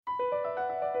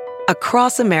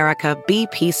Across America,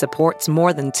 BP supports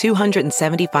more than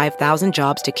 275,000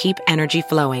 jobs to keep energy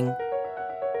flowing.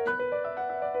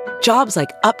 Jobs like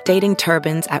updating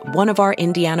turbines at one of our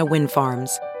Indiana wind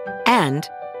farms and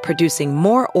producing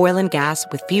more oil and gas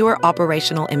with fewer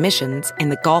operational emissions in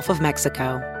the Gulf of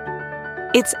Mexico.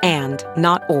 It's and,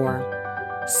 not or.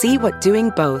 See what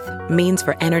doing both means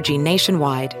for energy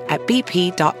nationwide at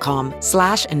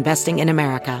bp.com/investing in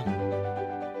America.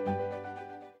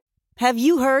 Have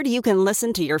you heard you can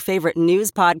listen to your favorite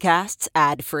news podcasts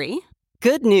ad-free?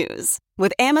 Good news.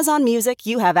 With Amazon Music,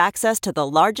 you have access to the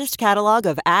largest catalog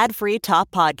of ad-free top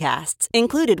podcasts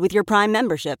included with your Prime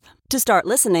membership. To start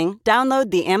listening, download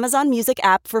the Amazon Music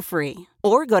app for free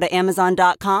or go to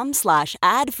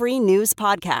amazon.com/ad-free news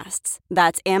podcasts.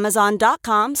 That's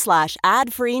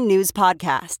amazon.com/ad-free news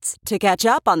podcasts to catch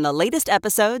up on the latest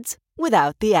episodes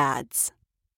without the ads.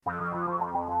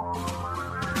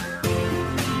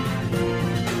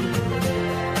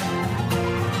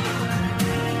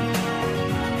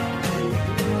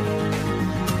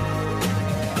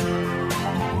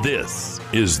 This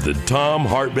is the Thom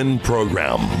Hartmann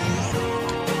Program.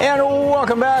 And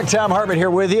welcome back. Thom Hartmann here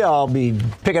with you. I'll be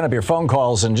picking up your phone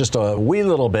calls in just a wee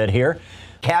little bit here.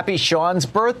 Happy Sean's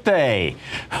birthday,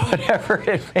 whatever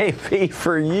it may be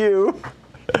for you.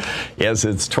 Yes,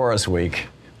 it's Taurus week,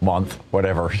 month,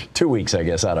 whatever. 2 weeks, I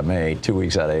guess, out of May, 2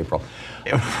 weeks out of April.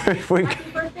 Happy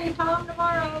birthday, Tom,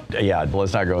 tomorrow. Yeah,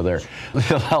 let's not go there.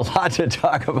 A lot to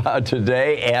talk about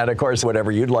today. And, of course,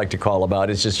 whatever you'd like to call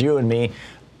about. It's just you and me.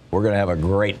 We're going to have a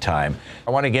great time.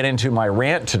 I want to get into my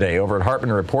rant today over at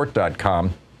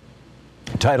HartmannReport.com,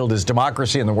 titled Is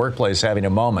Democracy in the Workplace Having a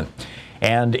Moment?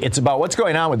 And it's about what's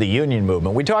going on with the union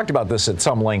movement. We talked about this at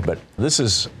some length, but this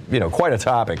is, quite a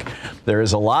topic. There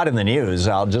is a lot in the news.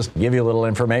 I'll just give you a little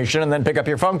information and then pick up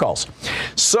your phone calls.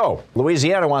 So,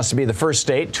 Louisiana wants to be the first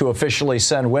state to officially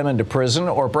send women to prison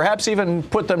or perhaps even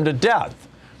put them to death.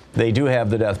 They do have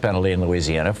the death penalty in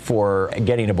Louisiana for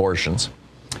getting abortions.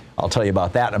 I'll tell you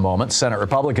about that in a moment. Senate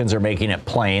Republicans are making it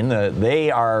plain that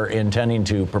they are intending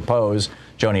to propose,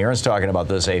 Joni Ernst talking about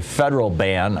this, a federal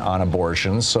ban on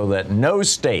abortions so that no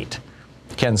state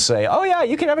can say, oh, yeah,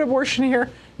 you can have an abortion here.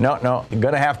 No, you're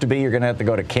going to have to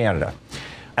go to Canada.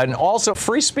 And also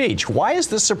free speech. Why is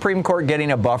the Supreme Court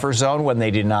getting a buffer zone when they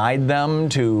denied them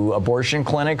to abortion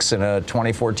clinics in a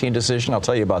 2014 decision? I'll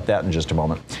tell you about that in just a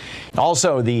moment.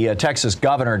 Also, the Texas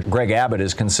governor, Greg Abbott,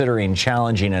 is considering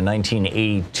challenging a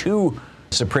 1982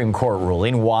 Supreme Court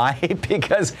ruling. Why?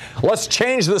 Because let's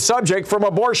change the subject from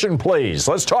abortion, please.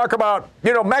 Let's talk about,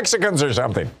 Mexicans or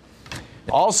something.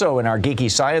 Also, in our geeky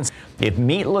science, if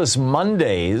meatless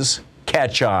Mondays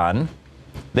catch on,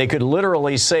 they could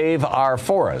literally save our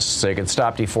forests. They could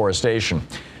stop deforestation.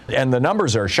 And the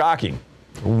numbers are shocking.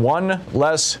 One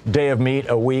less day of meat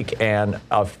a week and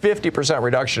a 50%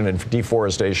 reduction in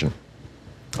deforestation.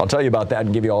 I'll tell you about that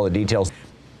and give you all the details.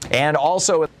 And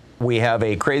also, we have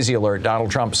a crazy alert.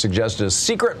 Donald Trump suggested a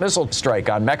secret missile strike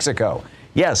on Mexico.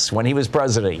 Yes, when he was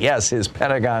president. Yes, his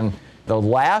Pentagon, the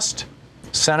last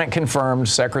Senate-confirmed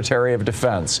Secretary of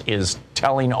Defense, is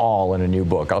telling all in a new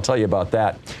book. I'll tell you about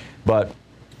that. But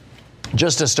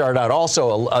just to start out,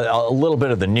 also a little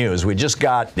bit of the news. We just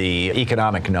got the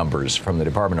economic numbers from the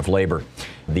Department of Labor.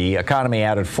 The economy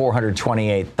added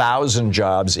 428,000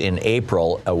 jobs in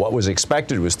April. What was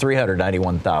expected was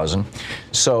 391,000.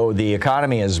 So the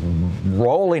economy is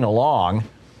rolling along,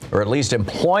 or at least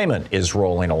employment is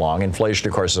rolling along. Inflation,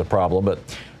 of course, is a problem, but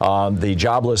the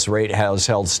jobless rate has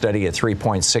held steady at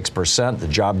 3.6%. The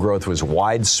job growth was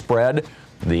widespread.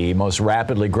 The most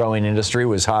rapidly growing industry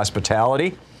was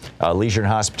hospitality. Leisure and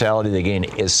hospitality, they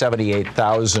gained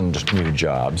 78,000 new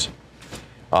jobs.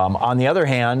 On the other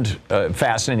hand,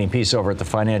 fascinating piece over at the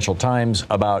Financial Times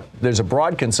about there's a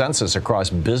broad consensus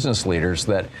across business leaders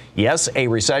that, yes, a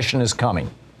recession is coming.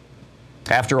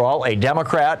 After all, a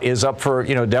Democrat is up for,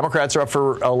 Democrats are up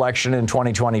for election in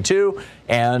 2022,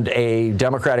 and a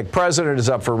Democratic president is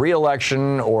up for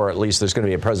re-election, or at least there's going to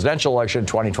be a presidential election in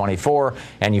 2024,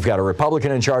 and you've got a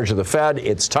Republican in charge of the Fed.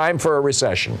 It's time for a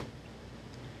recession.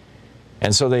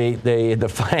 And so the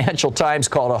Financial Times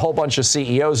called a whole bunch of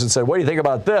CEOs and said, what do you think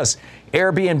about this?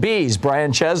 Airbnb's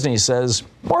Brian Chesney says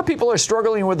more people are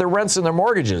struggling with their rents and their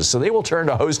mortgages, so they will turn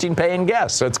to hosting paying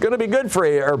guests. So it's going to be good for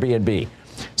Airbnb.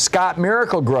 Scott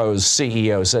Miracle-Gro's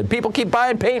CEO said people keep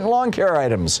buying paint and lawn care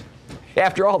items.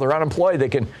 After all, they're unemployed. They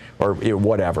can, or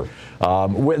whatever.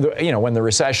 When the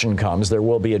recession comes, there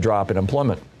will be a drop in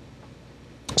employment.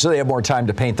 So they have more time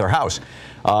to paint their house.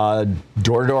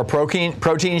 Door-to-door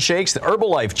protein shakes. The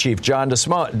Herbalife chief, John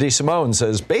DeSimone,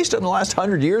 says, based on the last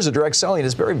 100 years of direct selling,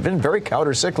 it's been very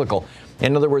counter-cyclical.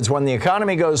 In other words, when the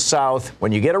economy goes south,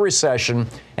 when you get a recession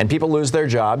and people lose their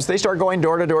jobs, they start going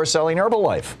door to door selling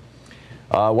Herbalife.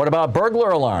 What about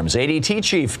burglar alarms? ADT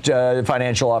Chief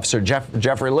Financial Officer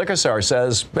Jeffrey Lickassar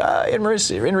says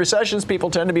in recessions, people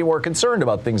tend to be more concerned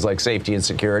about things like safety and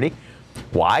security.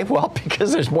 Why? Well,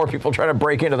 because there's more people trying to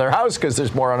break into their house because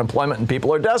there's more unemployment and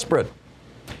people are desperate.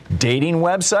 Dating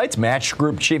websites. Match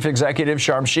Group Chief Executive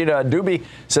Sharmshita Dubey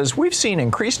says we've seen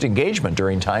increased engagement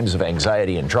during times of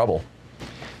anxiety and trouble.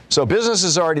 So business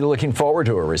is already looking forward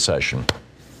to a recession.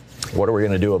 What are we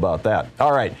going to do about that?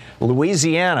 All right,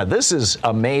 Louisiana. This is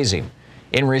amazing.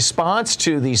 In response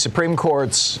to the Supreme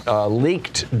Court's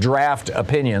leaked draft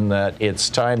opinion that it's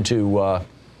time to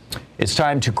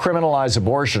criminalize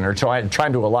abortion, or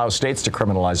trying to allow states to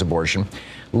criminalize abortion,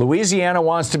 Louisiana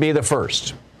wants to be the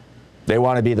first. They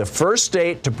want to be the first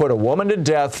state to put a woman to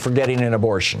death for getting an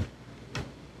abortion.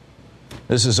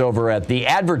 This is over at The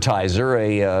Advertiser,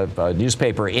 a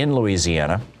newspaper in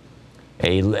Louisiana.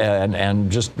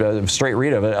 And just a straight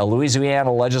read of it. A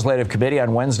Louisiana legislative committee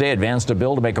on Wednesday advanced a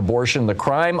bill to make abortion the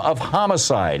crime of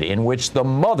homicide, in which the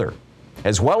mother,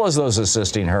 as well as those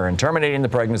assisting her in terminating the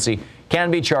pregnancy, can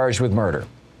be charged with murder.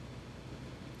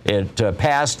 It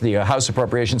passed the House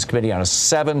Appropriations Committee on a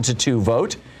 7-2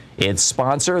 vote. Its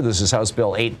sponsor, this is House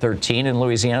Bill 813 in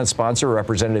Louisiana, sponsor,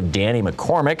 Representative Danny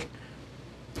McCormick,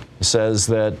 says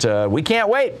that we can't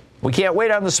wait. We can't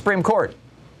wait on the Supreme Court.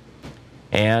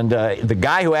 And the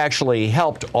guy who actually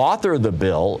helped author the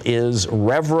bill is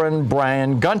Reverend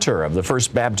Brian Gunter of the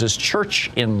First Baptist Church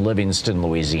in Livingston,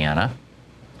 Louisiana.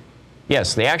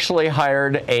 Yes, they actually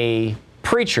hired a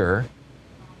preacher.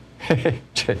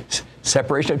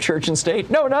 Separation of church and state?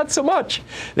 No, not so much.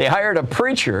 They hired a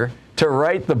preacher to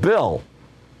write the bill.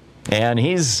 And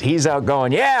he's out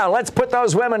going, yeah, let's put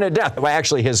those women to death. Well,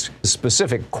 actually, his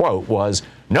specific quote was,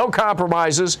 no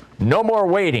compromises, no more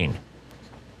waiting.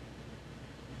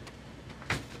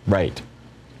 Right.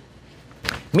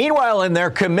 Meanwhile, in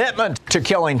their commitment to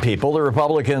killing people, the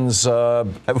Republicans,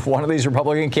 one of these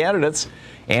Republican candidates,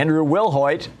 Andrew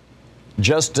Wilhoit,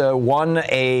 just won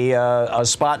a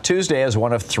spot Tuesday as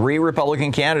one of 3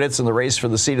 Republican candidates in the race for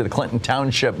the seat of the Clinton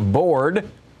Township Board.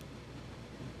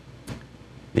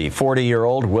 The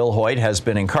 40-year-old Wilhoit has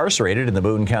been incarcerated in the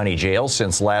Boone County Jail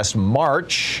since last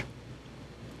March,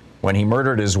 when he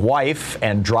murdered his wife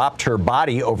and dropped her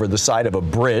body over the side of a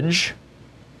bridge.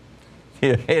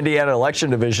 The Indiana Election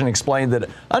Division explained that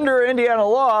under Indiana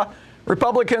law,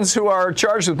 Republicans who are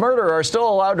charged with murder are still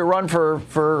allowed to run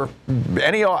for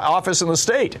any office in the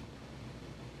state.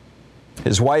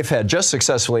 His wife had just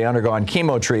successfully undergone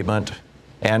chemo treatment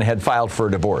and had filed for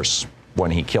a divorce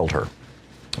when he killed her,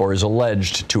 or is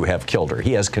alleged to have killed her.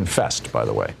 He has confessed, by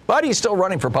the way, but he's still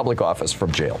running for public office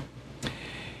from jail.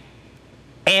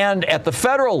 And at the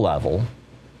federal level,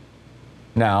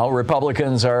 now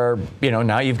Republicans are,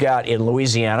 now you've got in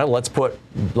Louisiana, let's put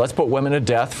women to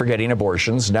death for getting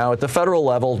abortions. Now at the federal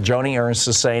level, Joni Ernst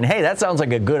is saying, hey, that sounds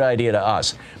like a good idea to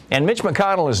us. And Mitch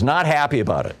McConnell is not happy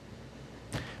about it.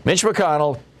 Mitch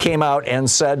McConnell came out and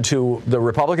said to the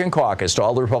Republican caucus, to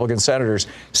all the Republican senators,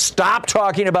 stop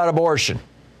talking about abortion.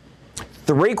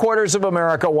 3/4 of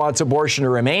America wants abortion to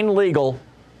remain legal,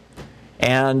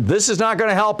 and this is not going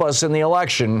to help us in the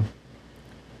election.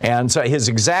 And so his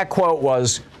exact quote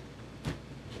was,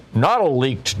 not a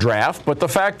leaked draft, but the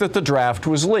fact that the draft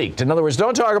was leaked. In other words,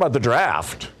 don't talk about the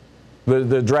draft,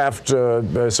 the draft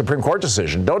Supreme Court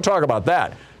decision. Don't talk about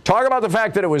that. Talk about the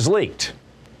fact that it was leaked.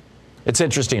 It's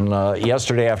interesting.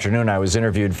 Yesterday afternoon, I was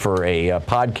interviewed for a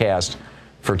podcast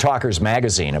for Talkers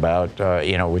Magazine about,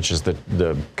 which is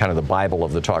the kind of the Bible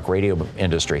of the talk radio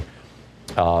industry,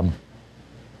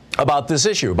 about this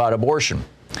issue, about abortion.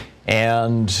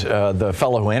 And the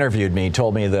fellow who interviewed me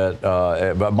told me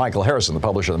that Michael Harrison, the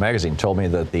publisher of the magazine, told me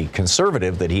that the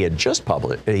conservative that he had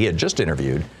just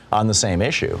interviewed on the same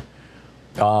issue,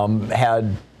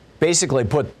 had basically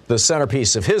put the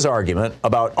centerpiece of his argument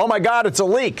about, oh my God, it's a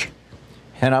leak.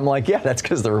 And I'm like, yeah, that's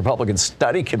because the Republican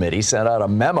Study Committee sent out a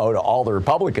memo to all the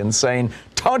Republicans saying,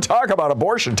 don't talk about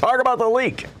abortion, talk about the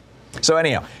leak. So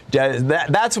anyhow,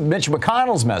 that's Mitch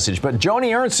McConnell's message, but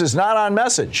Joni Ernst is not on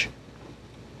message.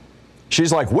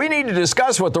 She's like, we need to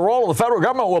discuss what the role of the federal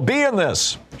government will be in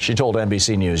this, she told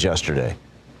NBC News yesterday.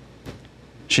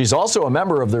 She's also a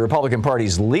member of the Republican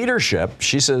Party's leadership.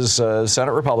 She says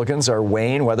Senate Republicans are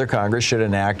weighing whether Congress should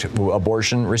enact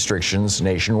abortion restrictions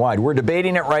nationwide. We're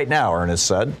debating it right now,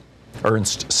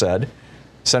 Ernst said.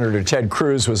 Senator Ted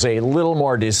Cruz was a little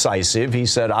more decisive. He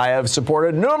said, I have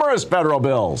supported numerous federal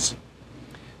bills.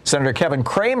 Senator Kevin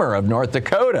Cramer of North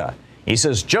Dakota He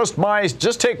says, just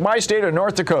take my state of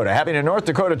North Dakota, having a North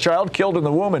Dakota child killed in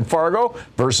the womb in Fargo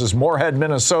versus Moorhead,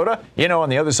 Minnesota, on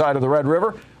the other side of the Red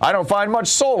River. I don't find much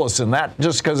solace in that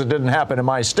just because it didn't happen in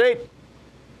my state.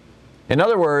 In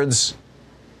other words,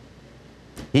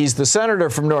 he's the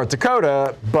senator from North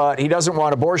Dakota, but he doesn't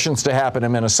want abortions to happen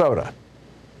in Minnesota.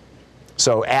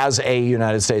 So as a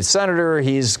United States senator,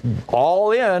 he's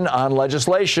all in on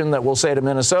legislation that will say to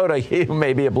Minnesota, you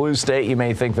may be a blue state, you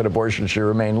may think that abortion should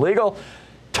remain legal.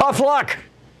 Tough luck.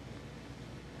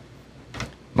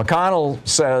 McConnell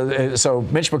said, so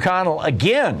Mitch McConnell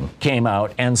again came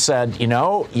out and said,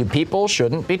 you people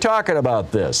shouldn't be talking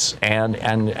about this. And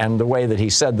the way that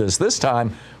he said this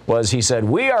time was he said,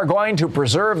 we are going to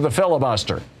preserve the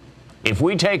filibuster if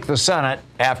we take the Senate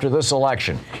after this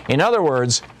election. In other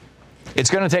words, it's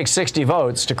going to take 60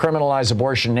 votes to criminalize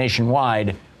abortion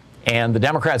nationwide, and the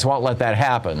Democrats won't let that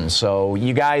happen. So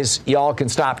y'all can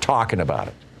stop talking about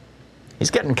it.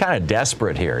 He's getting kind of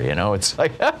desperate here, It's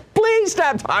like, please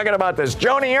stop talking about this.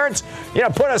 Joni Ernst,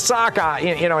 put a sock on,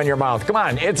 in your mouth. Come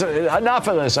on, it's enough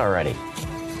of this already.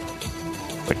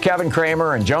 But Kevin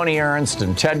Cramer and Joni Ernst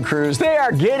and Ted Cruz, they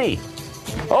are giddy.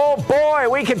 Oh boy,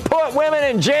 we can put women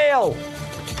in jail.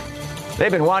 They've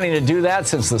been wanting to do that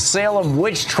since the Salem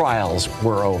witch trials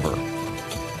were over.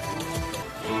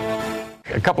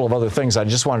 A couple of other things I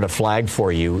just wanted to flag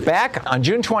for you. Back on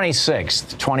June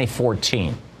 26th,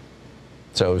 2014,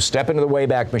 so step into the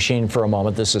Wayback Machine for a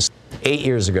moment. This is 8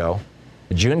 years ago.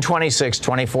 June 26,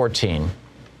 2014,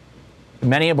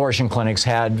 many abortion clinics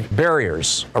had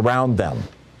barriers around them.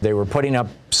 They were putting up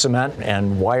cement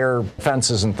and wire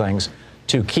fences and things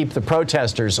to keep the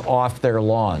protesters off their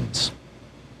lawns.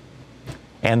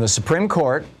 And the Supreme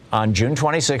Court on June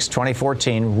 26,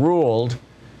 2014, ruled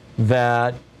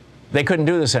that they couldn't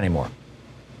do this anymore.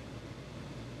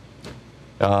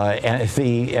 In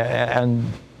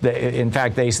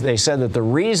fact, they said that the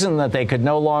reason that they could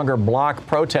no longer block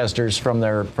protesters from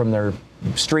their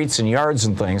streets and yards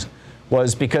and things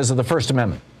was because of the First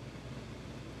Amendment.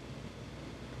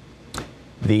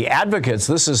 The advocates,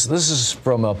 this is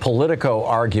from a Politico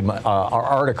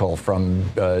article from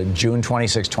June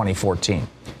 26, 2014.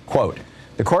 Quote,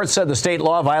 the court said the state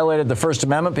law violated the First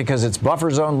Amendment because its buffer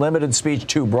zone limited speech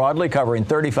too broadly, covering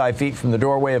 35 feet from the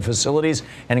doorway of facilities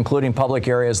and including public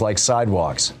areas like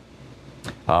sidewalks.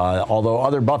 Although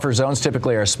other buffer zones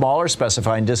typically are smaller,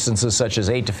 specifying distances such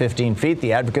as 8 to 15 feet,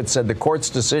 the advocates said the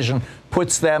court's decision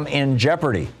puts them in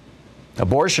jeopardy.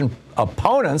 Abortion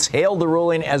opponents hailed the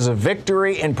ruling as a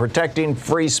victory in protecting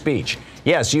free speech.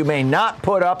 Yes, you may not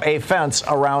put up a fence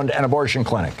around an abortion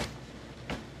clinic.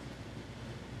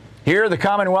 Here, the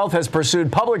Commonwealth has pursued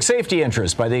public safety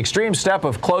interests by the extreme step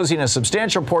of closing a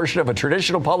substantial portion of a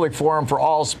traditional public forum for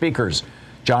all speakers,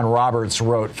 John Roberts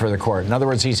wrote for the court. In other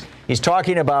words, he's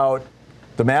talking about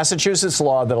the Massachusetts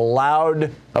law that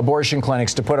allowed abortion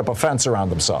clinics to put up a fence around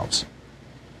themselves.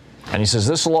 And he says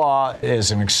this law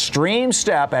is an extreme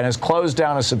step and has closed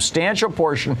down a substantial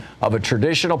portion of a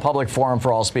traditional public forum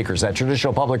for all speakers. That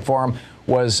traditional public forum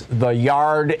was the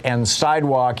yard and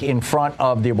sidewalk in front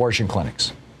of the abortion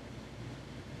clinics.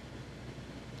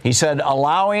 He said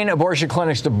allowing abortion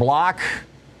clinics to block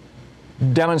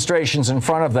demonstrations in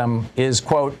front of them is,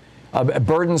 quote, a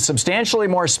burden substantially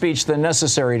more speech than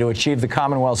necessary to achieve the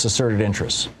Commonwealth's asserted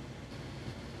interests.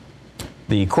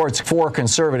 The court's four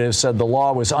conservatives said the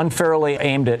law was unfairly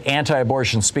aimed at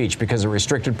anti-abortion speech because it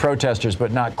restricted protesters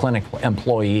but not clinic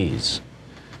employees.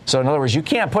 So in other words, you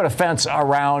can't put a fence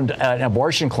around an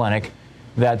abortion clinic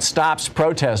that stops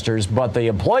protesters, but the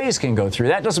employees can go through.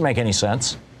 That doesn't make any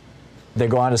sense. They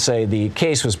go on to say the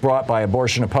case was brought by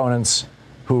abortion opponents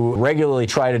who regularly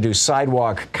try to do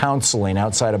sidewalk counseling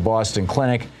outside a Boston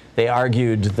clinic. They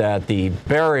argued that the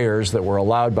barriers that were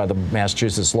allowed by the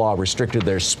Massachusetts law restricted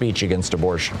their speech against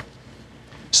abortion.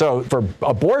 So for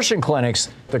abortion clinics,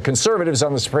 the conservatives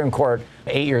on the Supreme Court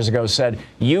 8 years ago said,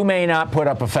 you may not put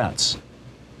up a fence.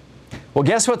 Well,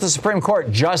 guess what the Supreme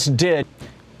Court just did?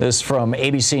 This from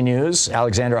ABC News,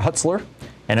 Alexandra Hutzler.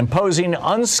 An imposing,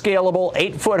 unscalable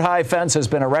 8-foot-high fence has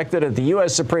been erected at the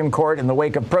U.S. Supreme Court in the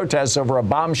wake of protests over a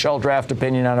bombshell draft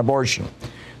opinion on abortion.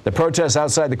 The protests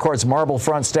outside the court's marble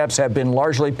front steps have been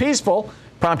largely peaceful,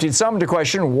 prompting some to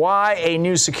question why a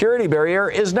new security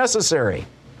barrier is necessary.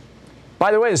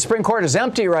 By the way, the Supreme Court is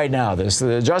empty right now.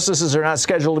 The justices are not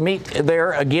scheduled to meet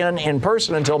there again in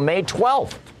person until May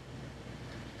 12th.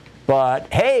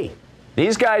 But hey,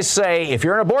 these guys say if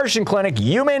you're an abortion clinic,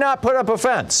 you may not put up a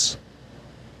fence.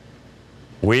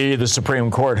 We, the Supreme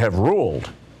Court, have ruled.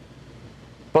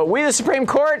 But we, the Supreme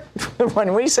Court,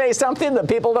 when we say something that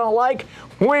people don't like,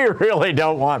 we really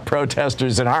don't want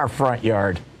protesters in our front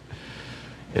yard.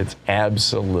 It's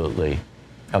absolutely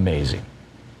amazing.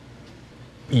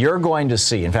 You're going to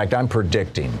see, in fact, I'm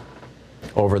predicting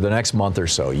over the next month or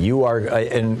so, you are,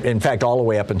 in fact, all the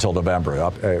way up until November,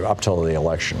 up till the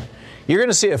election, you're going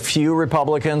to see a few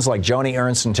Republicans like Joni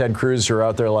Ernst and Ted Cruz who are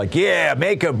out there like, yeah,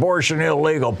 make abortion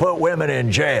illegal, put women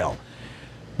in jail.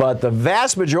 But the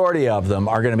vast majority of them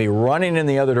are going to be running in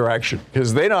the other direction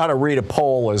because they know how to read a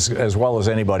poll as well as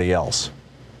anybody else.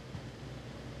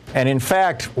 And in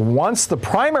fact, once the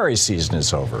primary season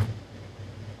is over,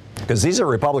 because these are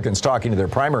Republicans talking to their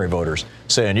primary voters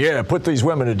saying, yeah, put these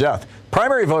women to death.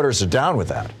 Primary voters are down with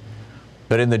that.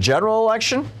 But in the general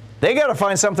election, they got to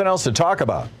find something else to talk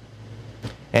about.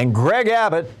 And Greg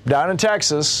Abbott down in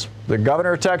Texas, the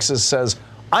governor of Texas, says,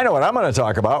 I know what I'm going to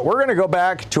talk about. We're going to go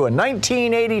back to a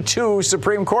 1982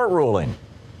 Supreme Court ruling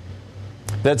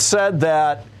that said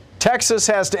that Texas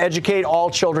has to educate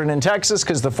all children in Texas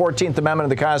because the 14th Amendment of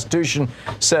the Constitution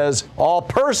says all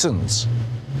persons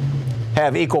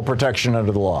have equal protection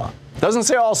under the law. Doesn't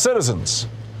say all citizens.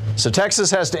 So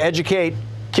Texas has to educate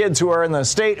kids who are in the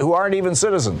state who aren't even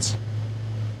citizens.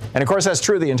 And of course, that's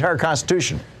true of the entire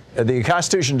Constitution. The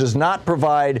Constitution does not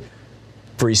provide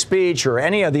free speech or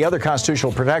any of the other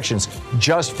constitutional protections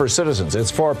just for citizens.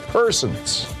 It's for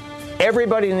persons.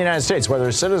 Everybody in the United States, whether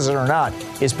a citizen or not,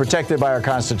 is protected by our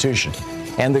Constitution.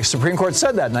 And the Supreme Court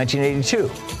said that in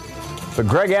 1982. But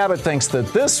Greg Abbott thinks that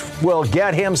this will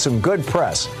get him some good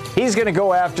press. He's going to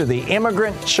go after the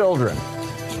immigrant children.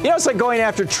 You know, it's like going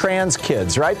after trans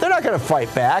kids, right? They're not going to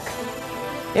fight back.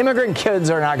 Immigrant kids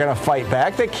are not going to fight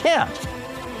back. They can't.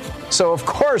 So, of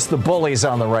course, the bullies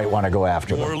on the right want to go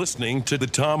after them. You're listening to the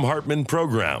Thom Hartmann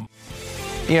Program.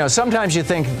 You know, sometimes you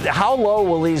think, how low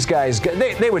will these guys go?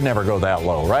 They would never go that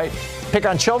low, right? Pick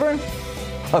on children?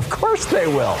 Of course they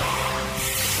will.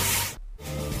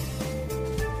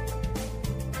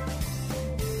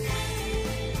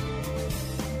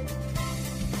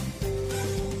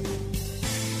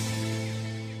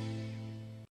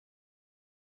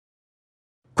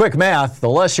 Quick math, the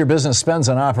less your business spends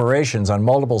on operations, on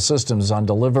multiple systems, on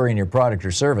delivering your product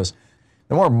or service,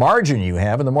 the more margin you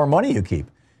have and the more money you keep.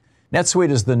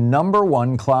 NetSuite is the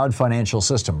 #1 cloud financial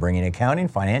system, bringing accounting,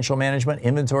 financial management,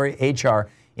 inventory, HR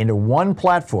into one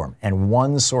platform and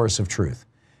one source of truth.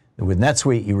 With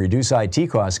NetSuite, you reduce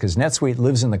IT costs because NetSuite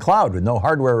lives in the cloud with no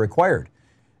hardware required,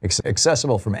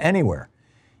 accessible from anywhere.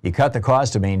 You cut the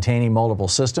cost of maintaining multiple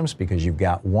systems because you've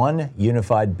got one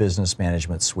unified business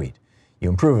management suite. You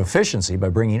improve efficiency by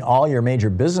bringing all your major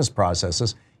business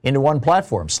processes into one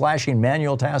platform, slashing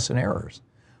manual tasks and errors.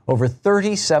 Over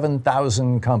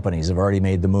 37,000 companies have already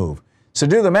made the move. So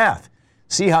do the math.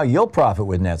 See how you'll profit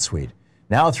with NetSuite.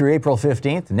 Now through April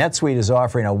 15th, NetSuite is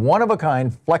offering a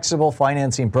one-of-a-kind flexible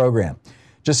financing program.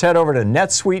 Just head over to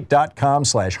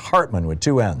netsuite.com/Hartmann with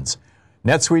 2 N's.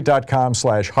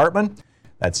 netsuite.com/Hartmann.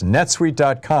 That's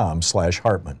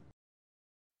netsuite.com/Hartmann.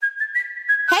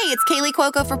 Hey, it's Kaylee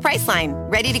Cuoco for Priceline.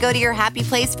 Ready to go to your happy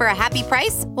place for a happy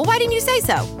price? Well, why didn't you say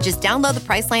so? Just download the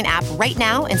Priceline app right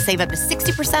now and save up to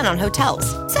 60% on hotels.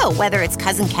 So whether it's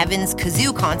Cousin Kevin's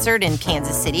Kazoo Concert in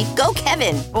Kansas City, go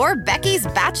Kevin, or Becky's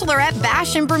Bachelorette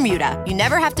Bash in Bermuda, you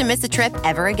never have to miss a trip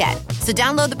ever again. So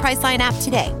download the Priceline app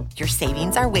today. Your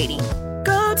savings are waiting.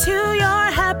 Go to your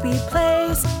happy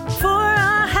place for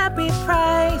a happy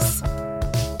price.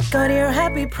 Go to your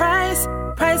happy price,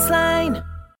 Priceline.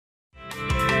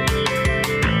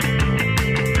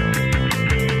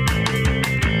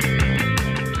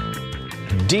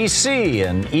 DC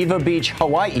in Eva Beach,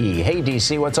 Hawaii. Hey,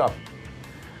 DC, what's up?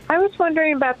 I was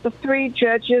wondering about the 3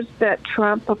 judges that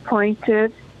Trump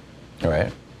appointed. All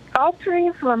right. All 3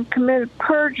 of them committed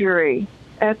perjury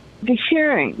at the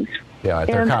hearings. Yeah, at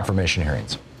their confirmation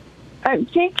hearings. I'm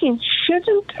thinking,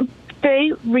 shouldn't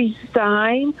they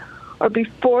resign or be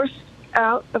forced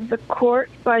out of the court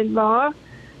by law?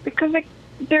 Because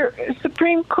they're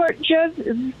Supreme Court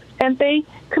judges and they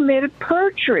committed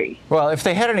perjury. Well, if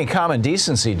they had any common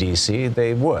decency, DC,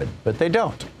 they would, but they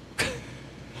don't.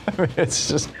 I mean, it's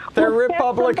just, they're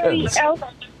Republicans.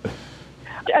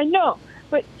 I know,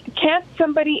 but can't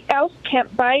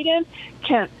Biden,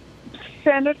 can't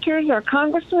senators or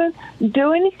congressmen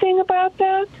do anything about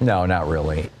that? No, not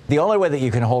really. The only way that you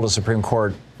can hold a Supreme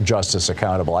Court justice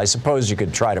accountable, I suppose you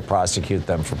could try to prosecute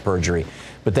them for perjury,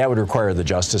 but that would require the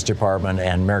Justice Department,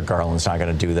 and Merrick Garland's not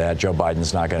going to do that. Joe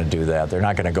Biden's not going to do that. They're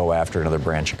not going to go after another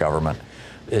branch of government.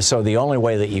 So the only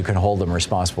way that you can hold them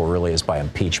responsible really is by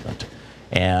impeachment.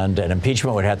 And an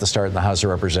impeachment would have to start in the House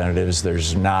of Representatives.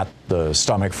 There's not the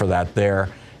stomach for that there.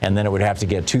 And then it would have to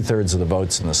get 2/3 of the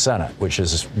votes in the Senate, which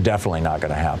is definitely not going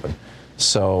to happen.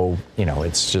 So, you know,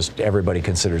 it's just everybody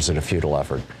considers it a futile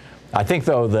effort. I think,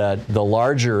 though, that the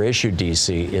larger issue,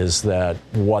 DC, is that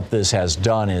what this has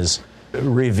done is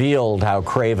revealed how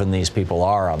craven these people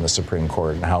are on the Supreme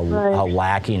Court and how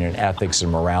lacking in ethics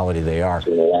and morality they are.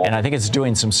 And I think it's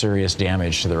doing some serious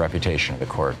damage to the reputation of the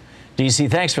court. DC,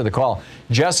 thanks for the call.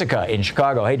 Jessica in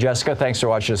Chicago. Hey, Jessica, thanks for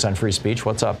watching us on Free Speech.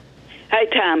 What's up? Hi,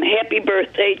 Tom. Happy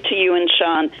birthday to you and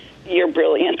Sean. You're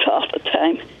brilliant all the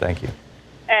time. Thank you.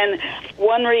 And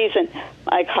one reason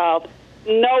I called,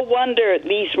 no wonder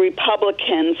these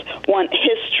Republicans want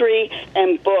history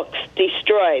and books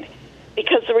destroyed,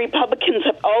 because the Republicans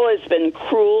have always been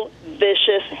cruel,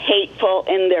 vicious, hateful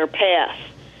in their past.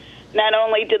 Not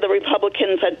only did the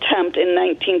Republicans attempt in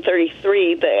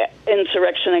 1933 the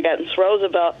insurrection against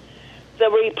Roosevelt, the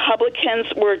Republicans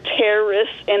were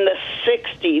terrorists in the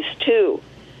 60s, too.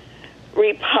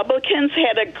 Republicans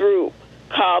had a group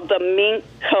called the Mink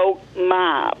Coat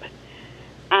Mob.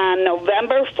 On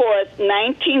November 4th,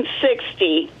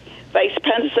 1960, Vice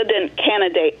President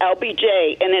candidate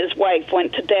LBJ and his wife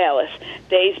went to Dallas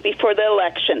days before the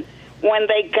election. When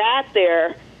they got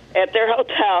there at their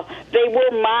hotel, they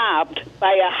were mobbed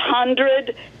by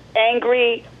 100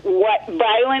 angry,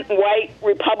 violent white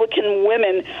Republican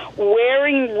women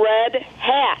wearing red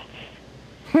hats.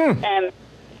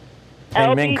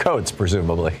 And mink coats,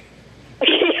 presumably.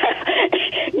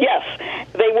 Yes,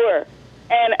 they were.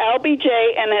 And LBJ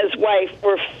and his wife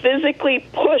were physically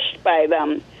pushed by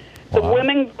them. The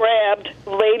women grabbed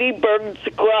Lady Bird's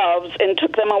gloves and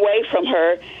took them away from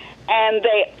her, and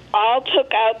they all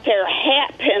took out their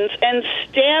hat pins and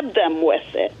stabbed them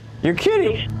with it. You're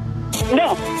kidding.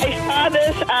 No, I saw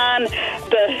this on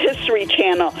the History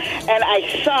Channel, and I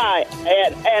saw it,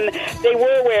 and they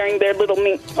were wearing their little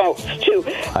mink coats, too.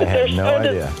 I had no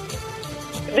idea.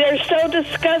 They're so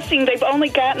disgusting. They've only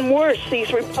gotten worse.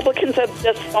 These Republicans have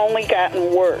just only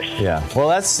gotten worse. Yeah. Well,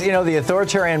 that's, the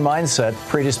authoritarian mindset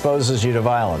predisposes you to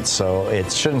violence, so it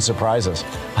shouldn't surprise us.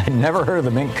 I never heard of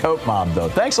the mink coat mob, though.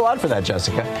 Thanks a lot for that,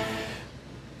 Jessica.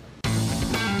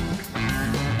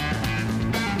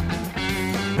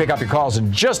 Pick up your calls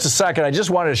in just a second. I just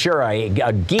wanted to share a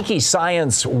geeky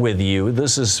science with you.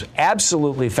 This is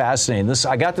absolutely fascinating.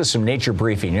 I got this from Nature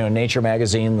Briefing, Nature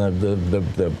magazine,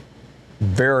 the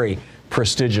very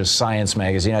prestigious science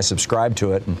magazine. I subscribe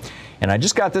to it, and I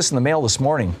just got this in the mail this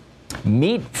morning.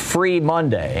 Meat-Free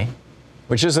Monday,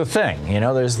 which is a thing.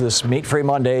 There's this Meat-Free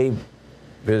Monday.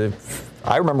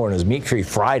 I remember when it was Meat-Free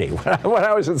Friday. When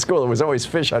I was in school, it was always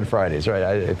fish on Fridays, right?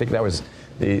 I think that was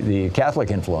the Catholic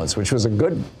influence, which was a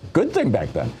good thing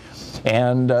back then.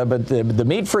 And but the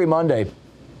Meat-Free Monday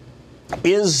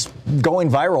is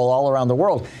going viral all around the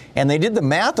world. And they did the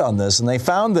math on this, and they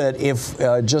found that if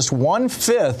just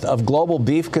 1/5 of global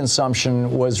beef consumption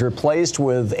was replaced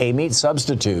with a meat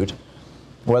substitute,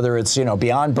 whether it's,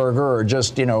 Beyond Burger or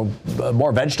just,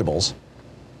 more vegetables,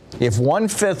 if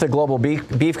 1/5 of global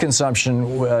beef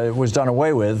consumption was done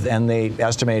away with, and they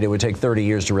estimate it would take 30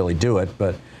 years to really do it,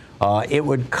 but it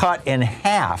would cut in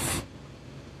half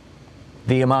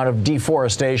the amount of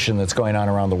deforestation that's going on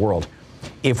around the world.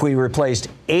 If we replaced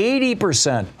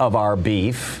 80% of our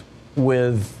beef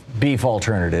with beef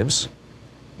alternatives,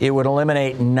 it would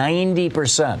eliminate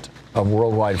 90% of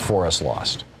worldwide forest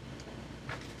loss.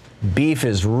 Beef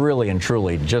is really and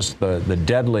truly just the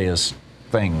deadliest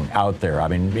thing out there. I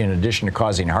mean, in addition to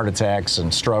causing heart attacks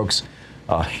and strokes,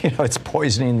 it's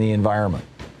poisoning the environment.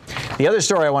 The other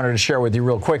story I wanted to share with you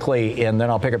real quickly, and then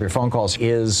I'll pick up your phone calls,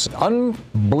 is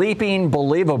unbleeping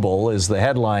believable is the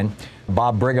headline.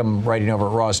 Bob Brigham, writing over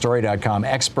at rawstory.com,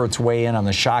 experts weigh in on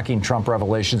the shocking Trump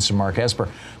revelations from Mark Esper.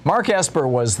 Mark Esper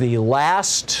was the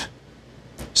last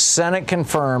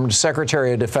Senate-confirmed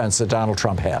Secretary of Defense that Donald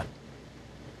Trump had.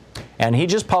 And he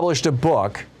just published a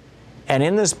book, and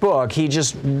in this book, he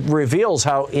just reveals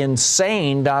how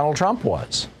insane Donald Trump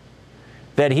was.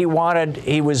 That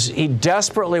he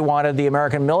desperately wanted the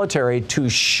American military to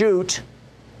shoot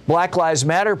Black Lives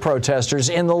Matter protesters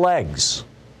in the legs.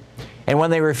 And when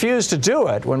they refused to do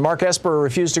it, when Mark Esper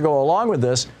refused to go along with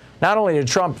this, not only did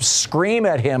Trump scream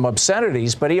at him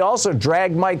obscenities, but he also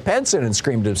dragged Mike Pence in and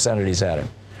screamed obscenities at him.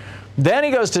 Then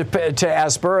he goes to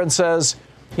Esper and says,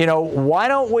 why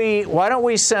don't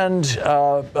we send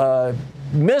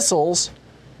missiles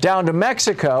down to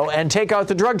Mexico and take out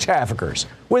the drug traffickers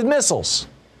with missiles?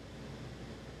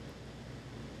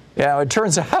 It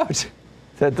turns out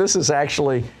that this was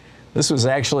actually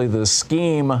the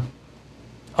scheme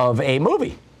of a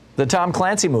movie, the Tom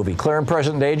Clancy movie, Clear and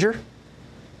Present Danger.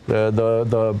 It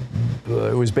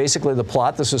was basically the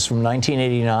plot. This is from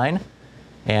 1989,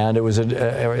 and it was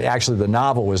actually the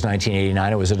novel was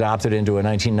 1989. It was adopted into a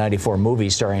 1994 movie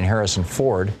starring Harrison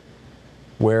Ford.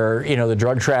 where, the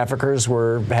drug traffickers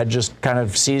had just kind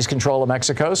of seized control of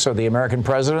Mexico. So the American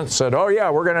president said, oh, yeah,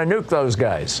 we're going to nuke those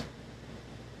guys.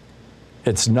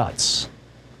 It's nuts,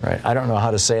 right? I don't know how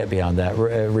to say it beyond that.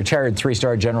 Retired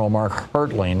 3-star General Mark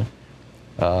Hertling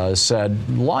said,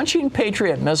 launching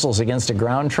Patriot missiles against a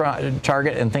ground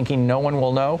target and thinking no one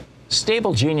will know,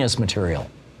 stable genius material.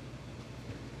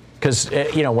 Because,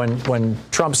 when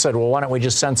Trump said, well, why don't we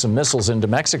just send some missiles into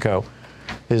Mexico,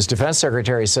 his defense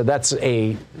secretary said that's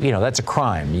a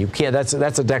crime. You can't. That's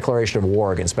a declaration of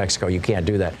war against Mexico. You can't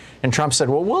do that. And Trump said,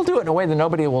 well, we'll do it in a way that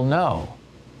nobody will know.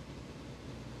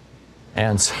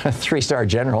 And 3-star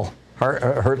General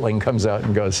Hertling comes out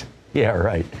and goes, yeah,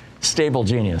 right, stable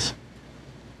genius.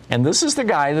 And this is the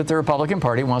guy that the Republican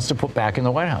Party wants to put back in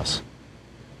the White House.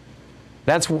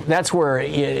 That's where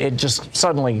it just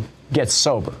suddenly gets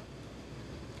sober.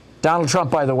 Donald Trump,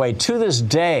 by the way, to this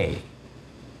day,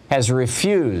 has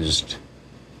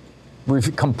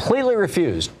completely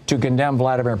refused to condemn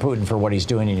Vladimir Putin for what he's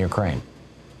doing in Ukraine.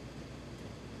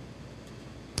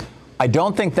 I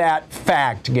don't think that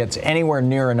fact gets anywhere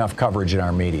near enough coverage in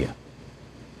our media.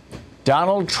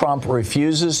 Donald Trump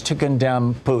refuses to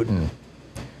condemn Putin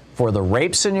for the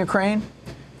rapes in Ukraine,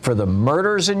 for the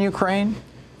murders in Ukraine,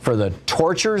 for the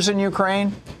tortures in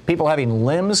Ukraine, people having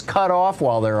limbs cut off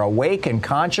while they're awake and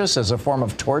conscious as a form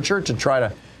of torture to try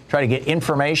to get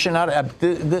information out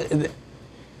of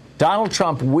Donald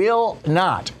Trump will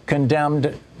not condemn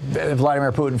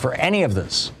Vladimir Putin for any of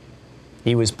this.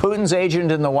 He was Putin's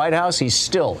agent in the White House. He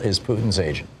still is Putin's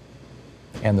agent.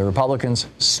 And the Republicans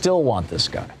still want this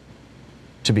guy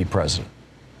to be president.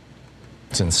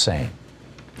 It's insane.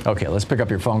 Okay, let's pick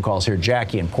up your phone calls here.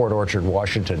 Jackie in Port Orchard,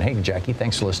 Washington. Hey, Jackie,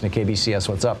 thanks for listening to KBCS.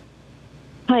 What's up?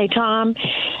 Hi, Tom.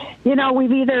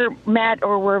 We've either met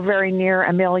or we're very near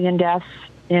 1 million deaths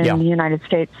in the United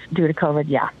States due to COVID.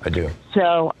 Yeah, I do.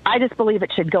 So I just believe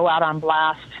it should go out on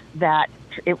blast that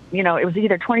it was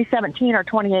either 2017 or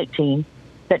 2018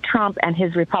 that Trump and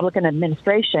his Republican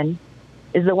administration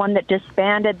is the one that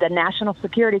disbanded the National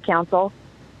Security Council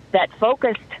that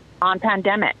focused on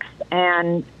pandemics,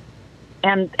 and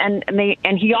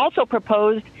he also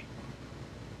proposed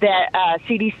that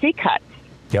CDC cuts.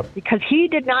 Yep. Because he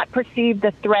did not perceive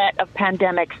the threat of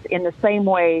pandemics in the same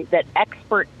way that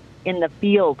experts in the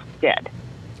field did.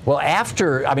 Well,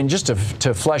 just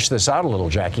to flesh this out a little,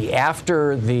 Jackie,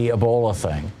 after the Ebola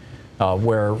thing,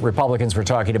 where Republicans were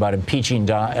talking about impeaching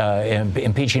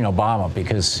Obama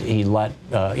because he let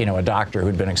a doctor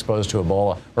who'd been exposed to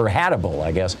Ebola, or had Ebola,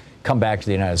 I guess, come back to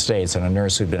the United States, and a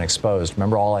nurse who'd been exposed.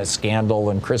 Remember all that scandal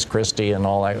and Chris Christie and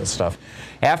all that stuff.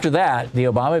 After that, the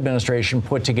Obama administration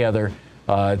put together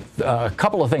a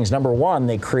couple of things. Number one,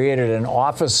 they created an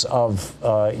office of,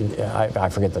 I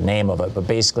forget the name of it, but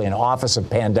basically an office of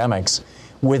pandemics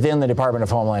within the Department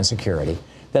of Homeland Security.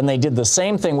 Then they did the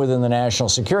same thing within the National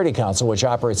Security Council, which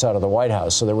operates out of the White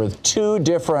House. So there were 2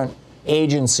 different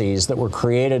agencies that were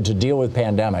created to deal with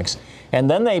pandemics. And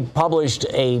then they published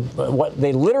what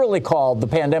they literally called the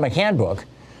Pandemic Handbook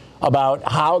about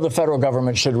how the federal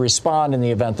government should respond in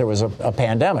the event there was a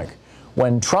pandemic.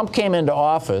 When Trump came into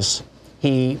office,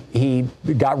 he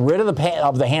got rid of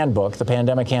the handbook, the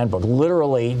Pandemic Handbook,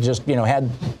 literally just, had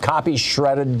copies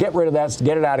shredded, get rid of that,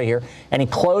 get it out of here. And he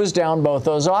closed down both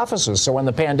those offices. So when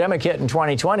the pandemic hit in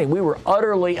 2020, we were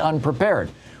utterly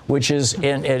unprepared, which is,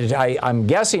 I'm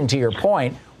guessing to your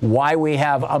point, why we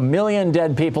have 1 million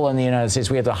dead people in the United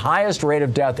States. We have the highest rate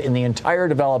of death in the entire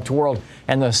developed world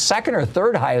and the second or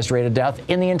third highest rate of death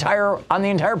on the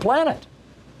entire planet.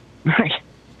 Right.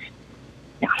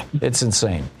 Yeah. It's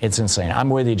insane. It's insane. I'm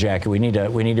with you, Jackie. We need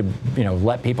to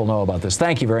let people know about this.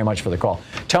 Thank you very much for the call.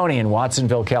 Tony in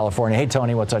Watsonville, California. Hey,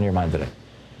 Tony, what's on your mind today?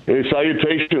 Hey,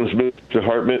 salutations, Mr.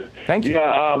 Hartman. Thank you.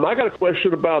 Yeah, I got a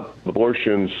question about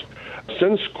abortions.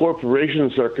 Since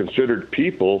corporations are considered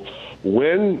people,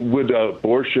 when would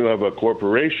abortion of a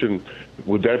corporation,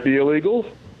 would that be illegal?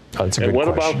 Oh, that's a good question. And what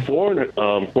about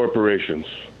foreign corporations?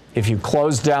 If you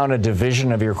close down a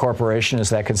division of your corporation,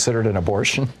 is that considered an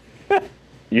abortion?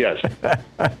 Yes,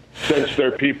 since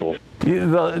they're people.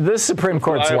 This Supreme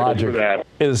Court's logic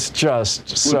is just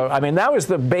so. I mean, that was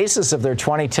the basis of their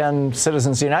 2010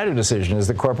 Citizens United decision: is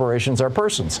that corporations are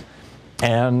persons,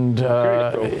 and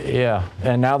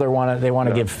and now they want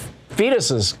to give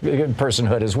fetuses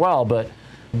personhood as well, but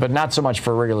not so much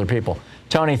for regular people.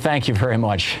 Tony, thank you very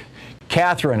much.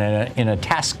 Catherine in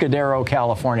Atascadero,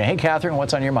 California. Hey, Catherine,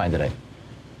 what's on your mind today?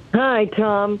 Hi,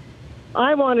 Tom.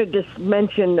 I wanted to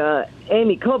mention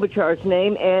Amy Klobuchar's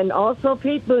name and also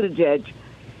Pete Buttigieg.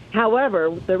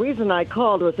 However, the reason I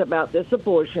called was about this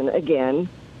abortion again.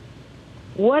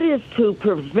 What is to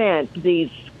prevent these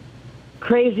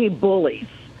crazy bullies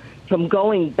from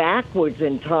going backwards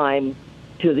in time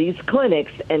to these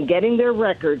clinics and getting their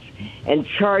records and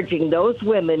charging those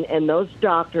women and those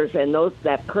doctors and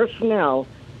that personnel,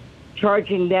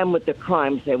 charging them with the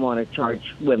crimes they want to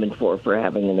charge women for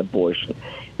having an abortion.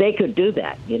 They could do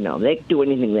that, They could do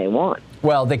anything they want.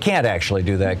 Well, they can't actually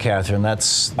do that, Catherine.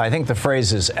 I think the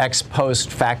phrase is ex post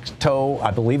facto.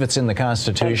 I believe it's in the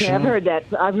Constitution. Okay,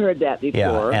 I've heard that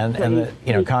before. Yeah,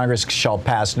 and Congress shall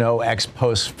pass no ex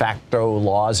post facto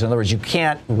laws. In other words, you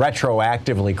can't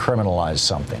retroactively criminalize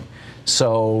something.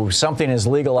 So something is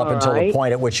legal up until the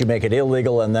point at which you make it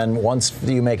illegal, and then once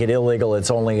you make it illegal,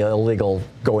 it's only illegal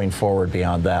going forward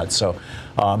beyond that. So,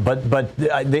 but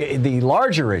the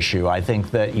larger issue I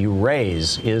think that you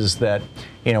raise is that,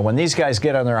 when these guys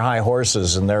get on their high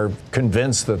horses and they're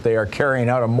convinced that they are carrying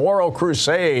out a moral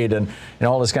crusade and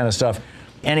all this kind of stuff,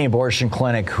 any abortion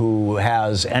clinic who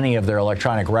has any of their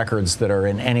electronic records that are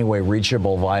in any way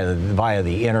reachable via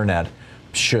the internet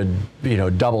should,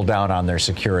 double down on their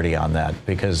security on that,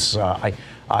 because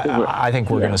I think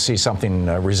we're going to see something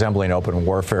resembling open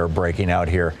warfare breaking out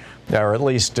here, or at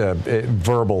least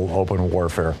verbal open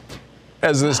warfare,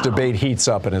 as this debate heats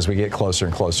up and as we get closer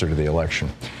and closer to the election.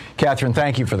 Catherine,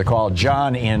 thank you for the call.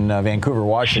 John in Vancouver,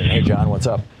 Washington. Hey, John, what's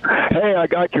up? Hey, I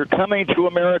got your Coming to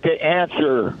America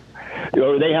answer.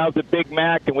 They have the Big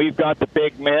Mac and we've got the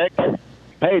Big Mick.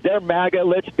 Hey, they're MAGA.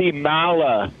 Let's be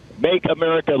MALA. Make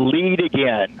America lead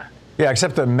again. Yeah,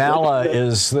 except the mala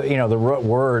is, the root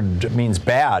word means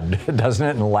bad, doesn't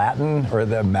it, in Latin? Or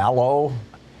the malo,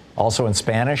 also in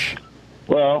Spanish?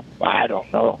 Well, I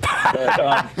don't know.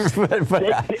 But,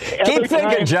 keep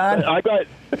thinking, John. I've got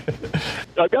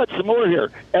some more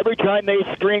here. Every time they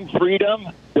scream freedom,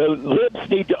 the libs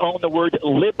need to own the word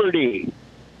liberty.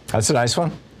 That's a nice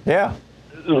one. Yeah.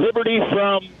 Liberty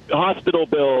from hospital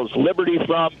bills, liberty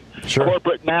from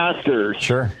corporate masters.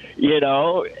 Sure.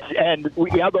 And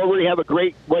we already have a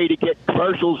great way to get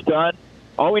commercials done.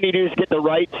 All we need to do is get the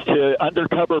rights to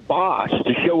Undercover Boss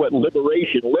to show what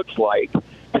liberation looks like.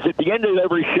 Because at the end of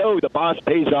every show, the boss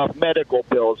pays off medical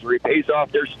bills, or he pays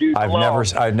off their student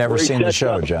loans. I've never seen the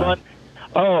show, John.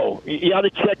 Oh, you ought to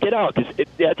check it out, because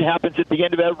that happens at the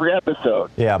end of every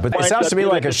episode. Yeah, but it sounds to me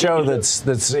like a show that's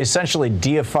essentially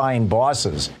deifying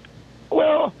bosses.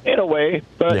 Well, in a way,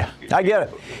 but yeah, I get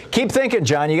it. Keep thinking,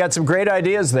 John. You got some great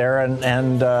ideas there,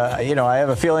 and I have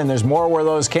a feeling there's more where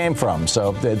those came from.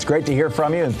 So it's great to hear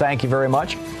from you, and thank you very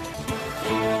much.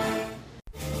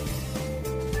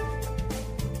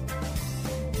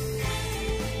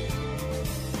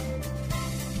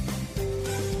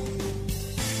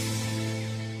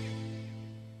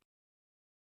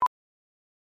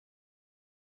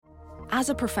 As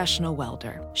a professional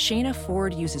welder, Shayna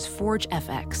Ford uses Forge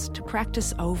FX to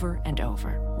practice over and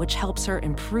over, which helps her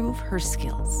improve her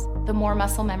skills. The more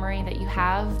muscle memory that you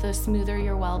have, the smoother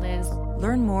your weld is.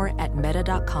 Learn more at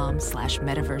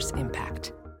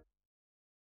meta.com/metaverseimpact.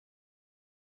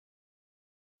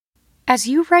 As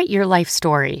you write your life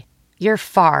story, you're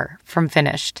far from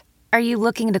finished. Are you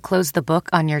looking to close the book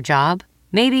on your job?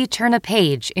 Maybe turn a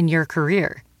page in your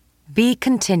career? Be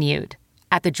continued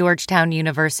at the Georgetown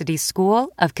University School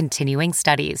of Continuing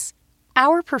Studies.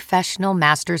 Our professional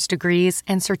master's degrees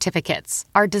and certificates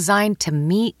are designed to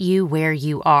meet you where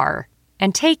you are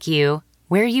and take you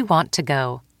where you want to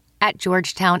go. At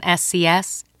Georgetown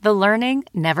SCS, the learning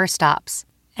never stops,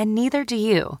 and neither do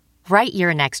you. Write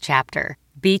your next chapter.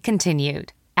 Be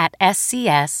continued at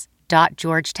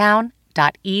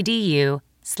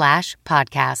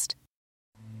scs.georgetown.edu/podcast.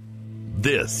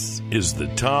 This is the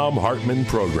Thom Hartmann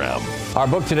Program. Our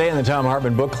book today in the Thom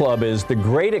Hartmann Book Club is The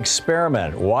Great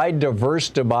Experiment, Why Diverse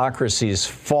Democracies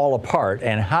Fall Apart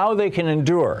and How They Can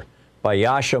Endure by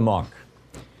Yascha Mounk.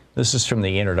 This is from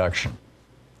the introduction.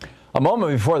 A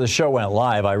moment before the show went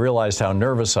live, I realized how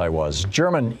nervous I was.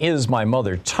 German is my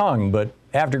mother tongue, but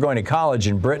after going to college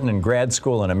in Britain and grad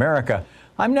school in America,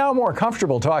 I'm now more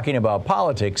comfortable talking about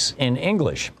politics in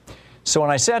English. So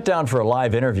when I sat down for a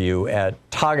live interview at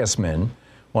Tagesmin,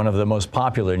 one of the most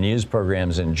popular news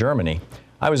programs in Germany,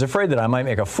 I was afraid that I might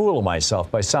make a fool of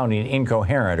myself by sounding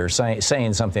incoherent or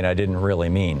saying something I didn't really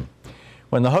mean.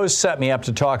 When the host set me up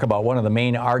to talk about one of the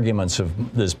main arguments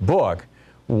of this book,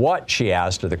 what, she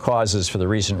asked, are the causes for the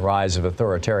recent rise of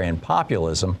authoritarian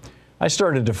populism, I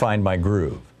started to find my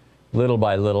groove. Little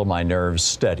by little, my nerves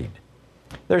steadied.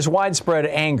 There's widespread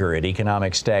anger at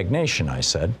economic stagnation, I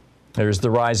said. There's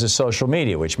the rise of social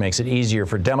media, which makes it easier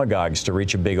for demagogues to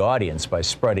reach a big audience by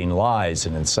spreading lies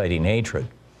and inciting hatred.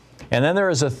 And then there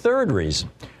is a third reason,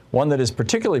 one that is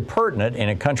particularly pertinent in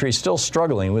a country still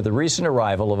struggling with the recent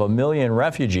arrival of 1 million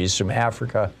refugees from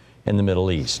Africa and the Middle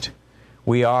East.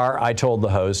 We are, I told the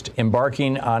host,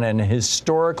 embarking on an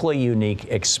historically unique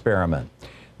experiment,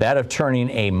 that of turning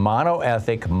a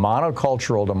monoethnic,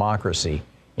 monocultural democracy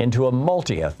into a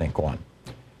multi-ethnic one.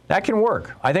 That can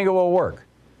work. I think it will work.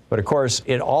 But of course,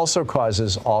 it also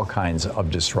causes all kinds of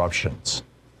disruptions.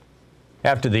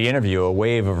 After the interview, a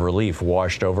wave of relief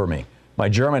washed over me. My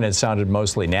German had sounded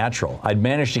mostly natural. I'd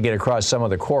managed to get across some of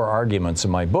the core arguments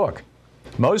in my book.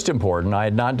 Most important, I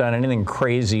had not done anything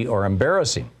crazy or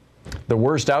embarrassing. The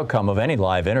worst outcome of any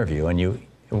live interview,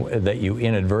 that you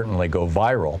inadvertently go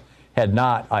viral, had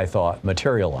not, I thought,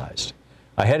 materialized.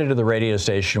 I headed to the radio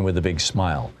station with a big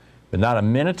smile. With not a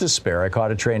minute to spare, I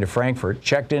caught a train to Frankfurt,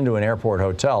 checked into an airport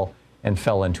hotel, and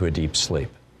fell into a deep sleep.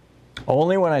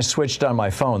 Only when I switched on my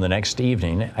phone the next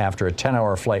evening, after a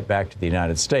 10-hour flight back to the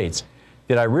United States,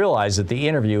 did I realize that the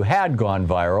interview had gone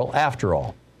viral after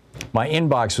all. My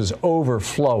inbox was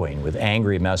overflowing with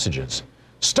angry messages.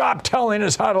 "Stop telling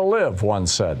us how to live," one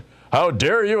said. "How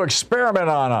dare you experiment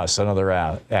on us," another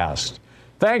asked.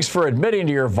 "Thanks for admitting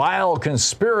to your vile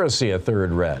conspiracy," a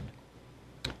third read.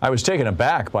 I was taken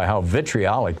aback by how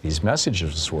vitriolic these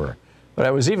messages were, but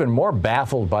I was even more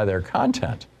baffled by their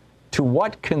content. To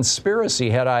what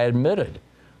conspiracy had I admitted?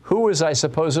 Who was I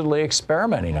supposedly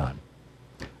experimenting on?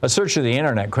 A search of the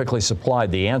internet quickly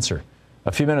supplied the answer.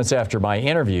 A few minutes after my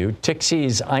interview,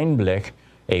 Tixi's Einblick,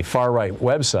 a far-right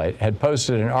website, had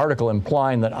posted an article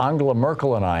implying that Angela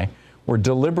Merkel and I were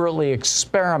deliberately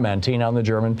experimenting on the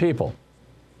German people.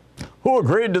 Who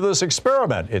agreed to this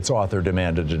experiment? Its author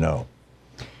demanded to know.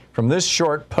 From this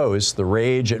short post, the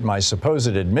rage at my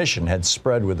supposed admission had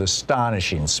spread with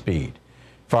astonishing speed.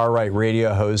 Far-right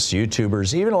radio hosts,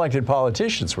 YouTubers, even elected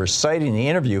politicians were citing the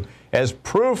interview as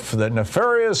proof that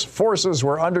nefarious forces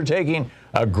were undertaking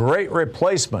a great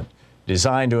replacement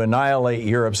designed to annihilate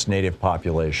Europe's native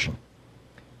population.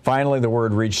 Finally, the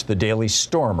word reached the Daily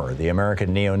Stormer, the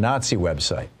American neo-Nazi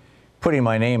website. Putting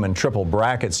my name in triple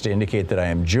brackets to indicate that I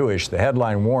am Jewish, the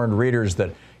headline warned readers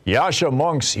that Yascha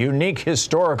Monck's unique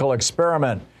historical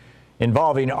experiment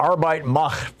involving Arbeit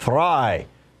macht frei,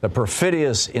 the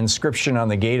perfidious inscription on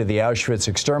the gate of the Auschwitz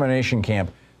extermination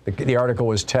camp. The article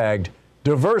was tagged,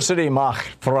 "Diversity macht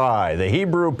frei. The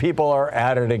Hebrew people are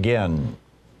at it again."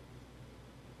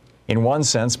 In one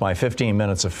sense, my 15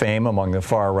 minutes of fame among the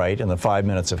far right and the 5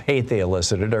 minutes of hate they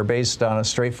elicited are based on a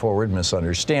straightforward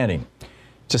misunderstanding.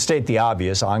 To state the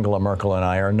obvious, Angela Merkel and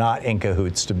I are not in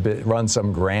cahoots to run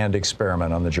some grand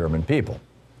experiment on the German people.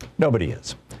 Nobody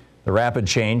is. The rapid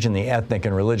change in the ethnic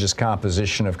and religious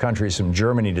composition of countries from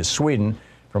Germany to Sweden,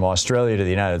 from Australia to the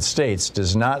United States,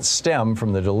 does not stem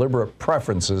from the deliberate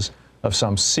preferences of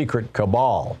some secret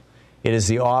cabal. It is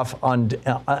the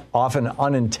often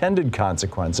unintended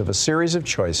consequence of a series of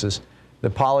choices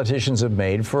that politicians have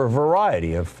made for a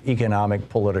variety of economic,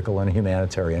 political, and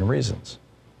humanitarian reasons.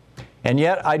 And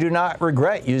yet, I do not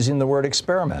regret using the word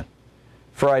experiment,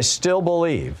 for I still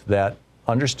believe that,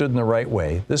 understood in the right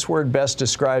way, this word best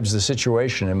describes the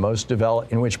situation in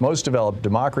which most developed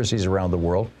democracies around the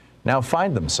world now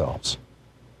find themselves.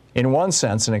 In one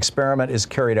sense, an experiment is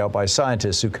carried out by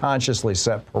scientists who consciously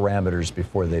set parameters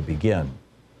before they begin.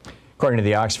 According to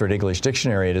the Oxford English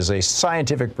Dictionary, it is a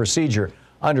scientific procedure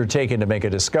undertaken to make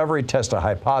a discovery, test a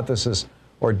hypothesis,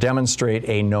 or demonstrate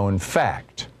a known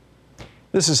fact.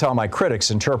 This is how my critics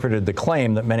interpreted the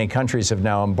claim that many countries have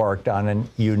now embarked on a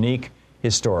unique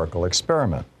historical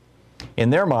experiment.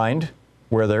 In their mind,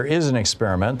 where there is an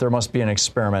experiment, there must be an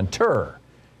experimenter,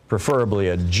 preferably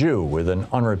a Jew with an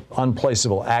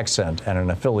unplaceable accent and an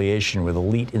affiliation with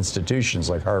elite institutions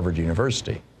like Harvard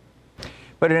University.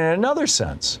 But in another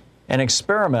sense, an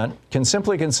experiment can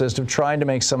simply consist of trying to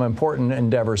make some important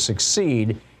endeavor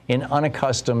succeed in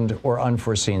unaccustomed or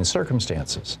unforeseen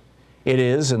circumstances. It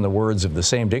is, in the words of the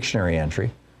same dictionary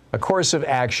entry, a course of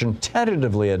action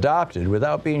tentatively adopted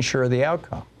without being sure of the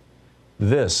outcome.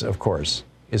 This, of course,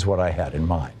 is what I had in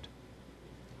mind.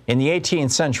 In the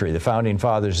 18th century, the founding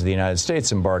fathers of the United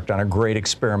States embarked on a great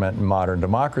experiment in modern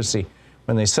democracy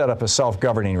when they set up a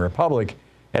self-governing republic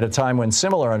at a time when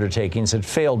similar undertakings had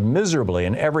failed miserably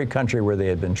in every country where they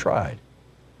had been tried.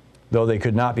 Though they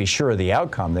could not be sure of the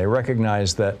outcome, they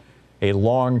recognized that a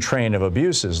long train of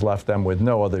abuses left them with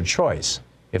no other choice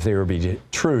if they were to be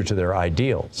true to their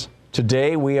ideals.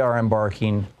 Today, we are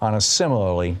embarking on a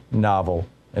similarly novel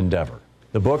endeavor.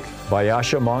 The book by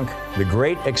Yascha Monck, The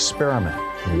Great Experiment,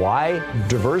 Why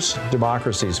Diverse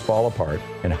Democracies Fall Apart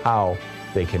and How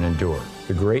They Can Endure.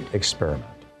 The Great Experiment.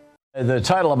 The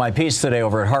title of my piece today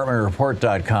over at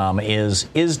HartmanReport.com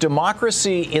is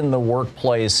Democracy in the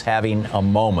Workplace Having a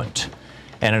Moment?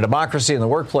 And a democracy in the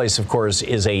workplace, of course,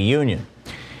 is a union.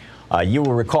 You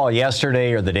will recall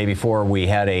yesterday or the day before we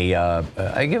had I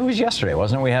think it was yesterday,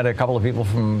 wasn't it? We had a couple of people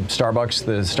from Starbucks,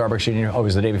 the Starbucks Union. Oh, it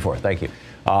was the day before. Thank you.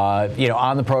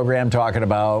 On the program talking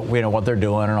about, what they're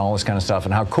doing and all this kind of stuff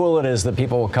and how cool it is that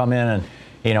people will come in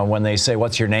and, when they say,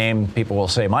 what's your name? People will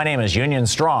say, my name is Union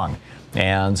Strong.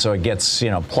 And so it gets,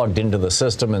 plugged into the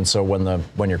system. And so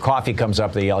when your coffee comes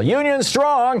up, they yell, Union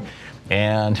Strong.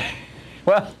 And,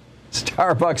 well,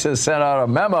 Starbucks has sent out a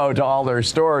memo to all their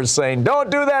stores saying, don't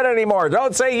do that anymore.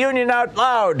 Don't say union out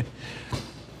loud.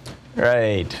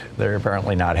 Right. They're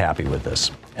apparently not happy with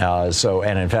this.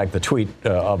 And in fact, the tweet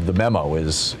of the memo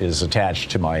is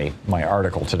attached to my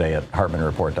article today at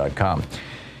HartmanReport.com.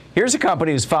 Here's a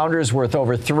company whose founder is worth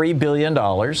over $3 billion.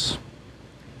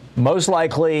 Most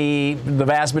likely, the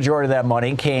vast majority of that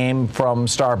money came from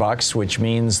Starbucks, which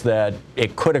means that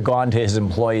it could have gone to his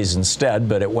employees instead,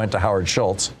 but it went to Howard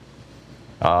Schultz.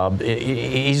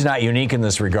 He's not unique in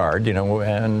this regard,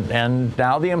 and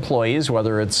now the employees,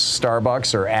 whether it's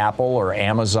Starbucks or Apple or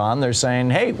Amazon, they're saying,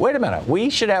 hey, wait a minute, we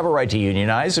should have a right to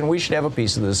unionize and we should have a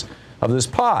piece of this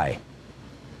pie.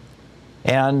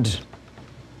 And,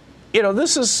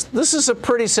 this is a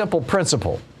pretty simple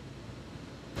principle.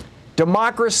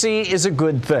 Democracy is a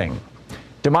good thing.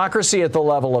 Democracy at the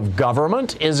level of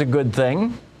government is a good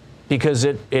thing because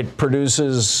it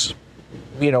produces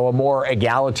a more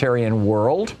egalitarian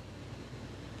world.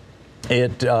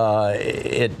 It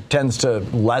tends to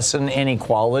lessen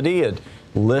inequality. It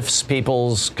lifts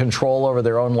people's control over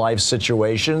their own life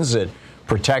situations. It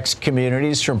protects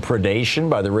communities from predation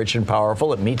by the rich and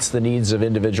powerful. It meets the needs of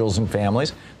individuals and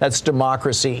families. That's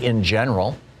democracy in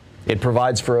general. It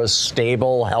provides for a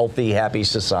stable, healthy, happy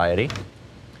society.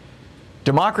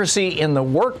 Democracy in the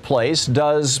workplace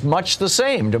does much the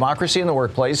same. Democracy in the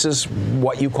workplace is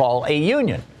what you call a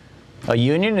union. A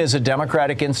union is a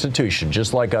democratic institution,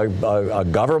 just like a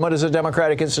government is a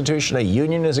democratic institution. A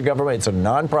union is a government. It's a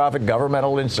nonprofit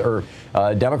governmental or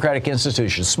democratic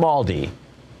institution, small d,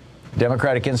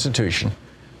 democratic institution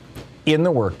in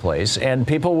the workplace. And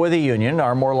people with a union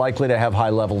are more likely to have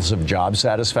high levels of job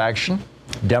satisfaction,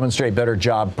 demonstrate better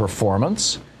job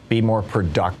performance, be more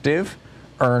productive,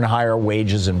 earn higher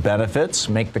wages and benefits,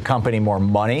 make the company more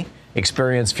money,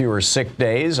 experience fewer sick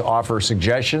days, offer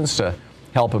suggestions to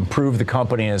help improve the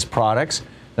company and its products.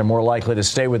 They're more likely to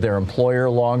stay with their employer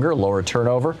longer, lower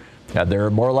turnover. They're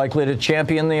more likely to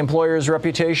champion the employer's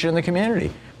reputation in the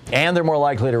community. And they're more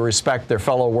likely to respect their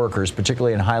fellow workers,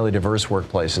 particularly in highly diverse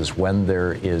workplaces when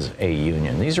there is a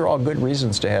union. These are all good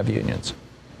reasons to have unions.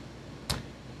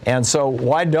 And so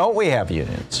why don't we have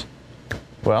unions?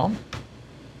 Well,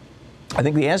 I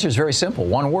think the answer is very simple.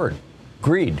 One word: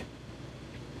 greed.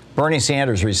 Bernie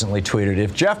Sanders recently tweeted,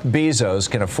 if Jeff Bezos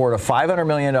can afford a $500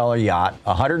 million yacht,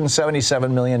 a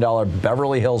 $177 million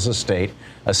Beverly Hills estate,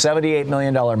 a $78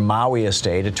 million Maui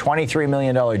estate, a $23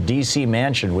 million D.C.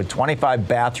 mansion with 25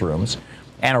 bathrooms,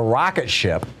 and a rocket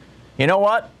ship, you know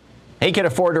what? He can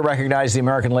afford to recognize the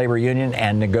American Labor Union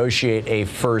and negotiate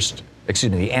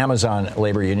the Amazon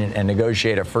Labor Union and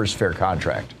negotiate a first fair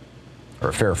contract, or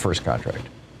a fair first contract.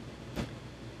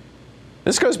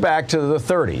 This goes back to the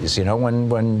 30s,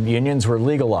 when unions were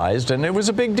legalized, and it was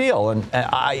a big deal. And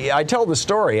I tell the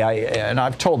story, and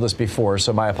I've told this before,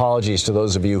 so my apologies to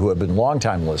those of you who have been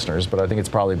longtime listeners, but I think it's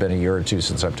probably been a year or two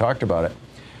since I've talked about it.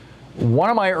 One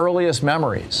of my earliest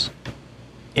memories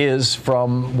is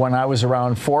from when I was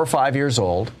around 4 or 5 years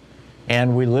old,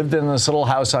 and we lived in this little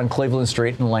house on Cleveland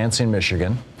Street in Lansing,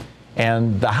 Michigan.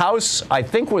 And the house, I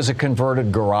think, was a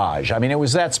converted garage. I mean, it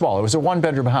was that small. It was a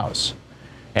one-bedroom house.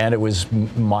 And it was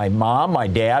my mom, my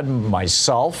dad,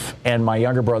 myself, and my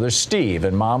younger brother, Steve.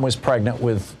 And Mom was pregnant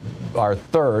with our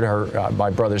third, my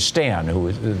brother, Stan,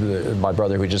 my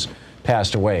brother who just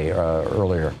passed away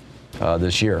earlier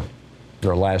this year,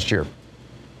 or last year.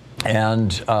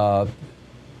 And John,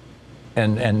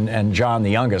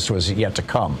 the youngest, was yet to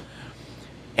come.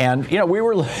 And, we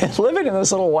were living in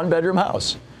this little one-bedroom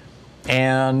house.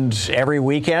 And every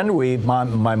weekend,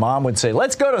 my mom would say,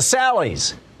 let's go to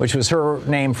Sally's, which was her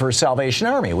name for Salvation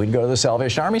Army. We'd go to the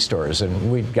Salvation Army stores,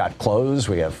 and we got clothes,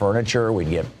 we got furniture, we'd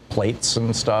get plates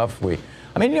and stuff. Mostly,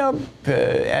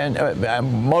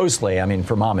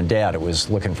 for Mom and Dad, it was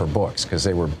looking for books because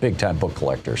they were big-time book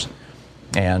collectors.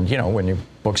 And, when your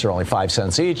books are only 5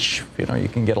 cents each, you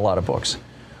can get a lot of books.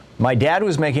 My dad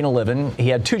was making a living. He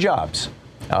had 2 jobs.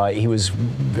 He was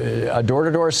a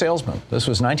door-to-door salesman. This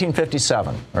was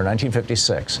 1957 or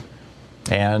 1956.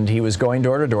 And he was going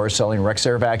door-to-door selling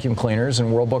Rexair vacuum cleaners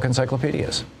and World Book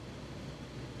encyclopedias,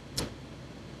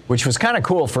 which was kind of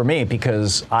cool for me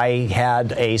because I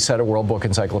had a set of World Book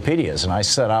encyclopedias, and I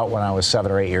set out when I was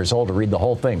 7 or 8 years old to read the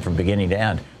whole thing from beginning to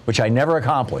end. which I never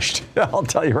accomplished. I'll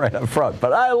tell you right up front.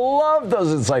 But I loved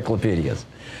those encyclopedias.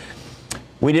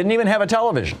 We didn't even have a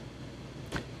television.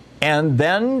 And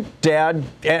then Dad,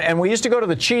 and we used to go to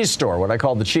the cheese store, what I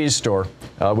called the cheese store,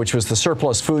 which was the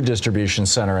surplus food distribution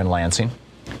center in Lansing,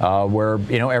 where,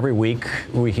 every week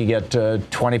we could get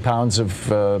 20 pounds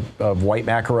of white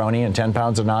macaroni and 10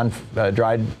 pounds of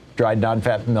dried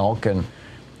non-fat milk and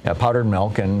powdered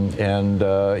milk and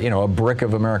a brick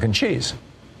of American cheese.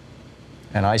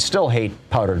 And I still hate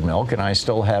powdered milk, and I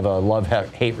still have a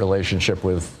love-hate relationship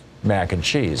with mac and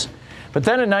cheese. But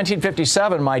then in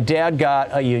 1957, my dad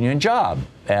got a union job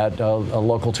at a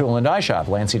local tool and die shop,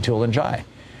 Lansing Tool and Die.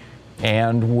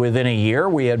 And within a year,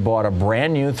 we had bought a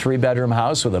brand new 3-bedroom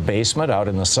house with a basement out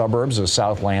in the suburbs of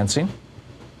South Lansing.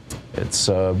 It's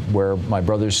where my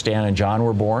brothers Stan and John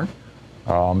were born.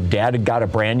 Dad had got a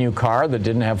brand new car that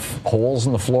didn't have holes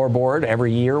in the floorboard.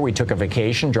 Every year, we took a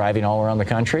vacation driving all around the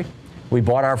country. We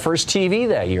bought our first TV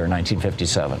that year in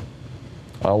 1957.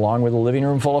 Along with a living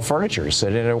room full of furniture,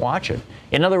 sit in and watch it.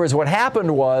 In other words, what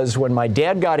happened was when my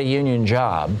dad got a union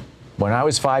job, when I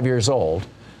was 5 years old,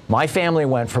 my family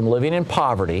went from living in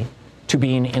poverty to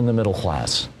being in the middle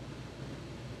class.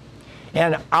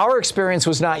 And our experience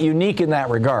was not unique in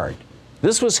that regard.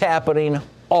 This was happening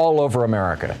all over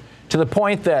America, to the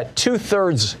point that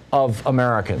 2/3 of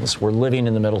Americans were living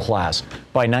in the middle class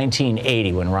by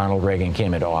 1980 when Ronald Reagan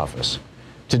came into office.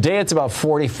 Today, it's about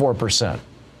 44%.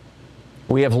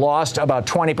 We have lost about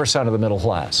 20% of the middle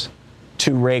class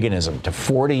to Reaganism, to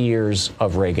 40 years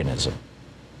of Reaganism.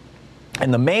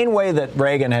 And the main way that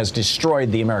Reagan has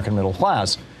destroyed the American middle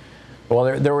class,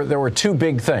 well, there were two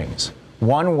big things.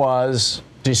 One was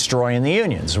destroying the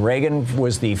unions. Reagan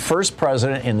was the first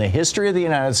president in the history of the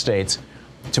United States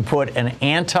to put an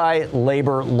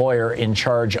anti-labor lawyer in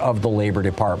charge of the Labor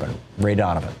Department, Ray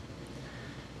Donovan.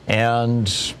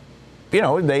 And,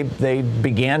 they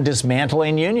began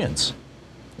dismantling unions.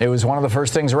 It was one of the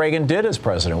first things Reagan did as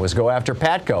president, was go after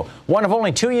PATCO, one of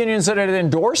only 2 unions that had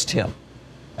endorsed him.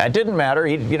 That didn't matter.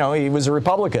 He was a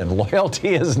Republican. Loyalty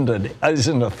isn't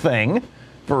a thing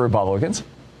for Republicans.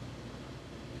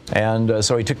 And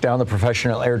so he took down the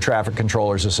Professional Air Traffic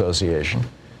Controllers Association.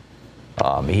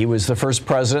 He was the first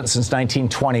president since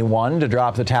 1921 to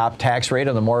drop the top tax rate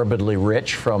on the morbidly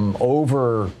rich from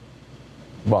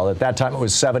at that time it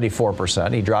was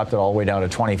 74%. He dropped it all the way down to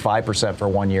 25% for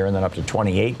 1 year and then up to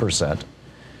 28%.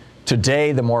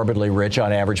 Today, the morbidly rich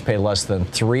on average pay less than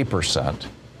 3%.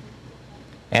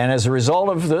 And as a result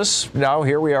of this, now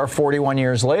here we are 41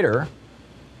 years later,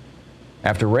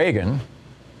 after Reagan,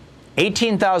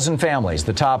 18,000 families,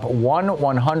 the top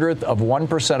 1/100th of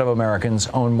 1% of Americans,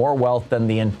 own more wealth than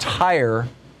the entire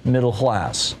middle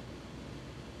class.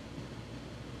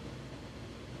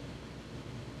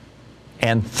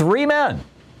 And 3 men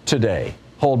today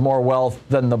hold more wealth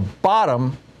than the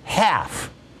bottom half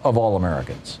of all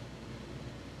Americans.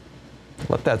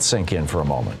 Let that sink in for a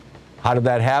moment. How did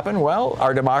that happen? Well,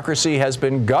 our democracy has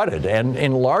been gutted, and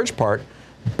in large part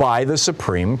by the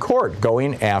Supreme Court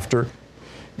going after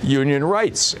union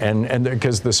rights. And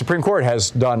because the Supreme Court has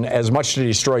done as much to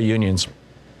destroy unions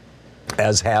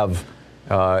as have,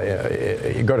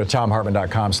 you go to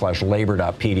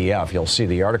tomhartman.com/labor.pdf, you'll see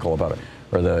the article about it,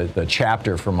 or the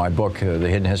chapter from my book, The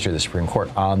Hidden History of the Supreme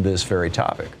Court, on this very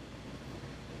topic.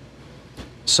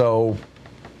 So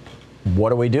what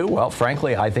do we do? Well,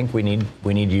 frankly, I think we need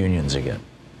unions again.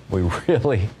 We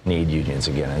really need unions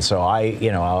again. And so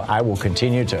I will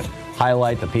continue to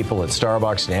highlight the people at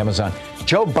Starbucks and Amazon.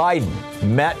 Joe Biden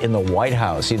met in the White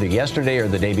House either yesterday or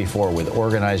the day before with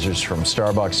organizers from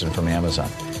Starbucks and from Amazon.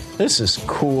 This is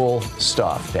cool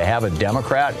stuff. To have a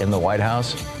Democrat in the White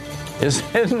House,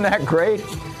 isn't that great?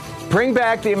 Bring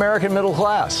back the American middle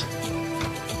class.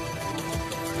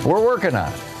 We're working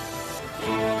on it.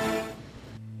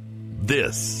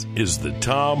 This is the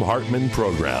Thom Hartmann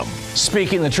Program.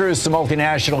 Speaking the truth to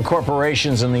multinational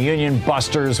corporations and the union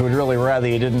busters would really rather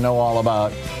you didn't know all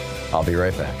about. I'll be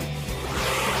right back.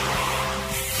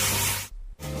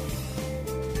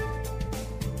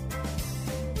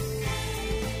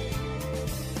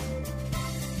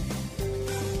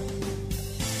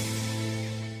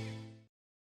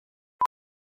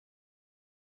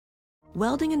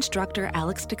 Welding instructor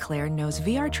Alex DeClaire knows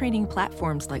VR training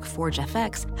platforms like Forge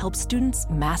FX help students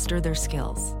master their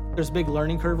skills. There's a big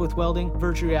learning curve with welding.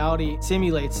 Virtual reality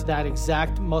simulates that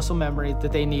exact muscle memory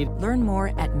that they need. Learn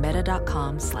more at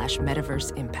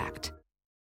meta.com/metaverseimpact.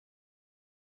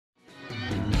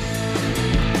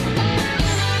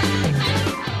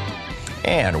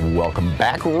 And welcome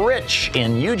back, Rich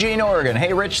in Eugene, Oregon.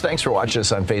 Hey, Rich, thanks for watching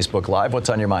us on Facebook Live. What's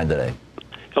on your mind today?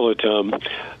 Hello, Tom.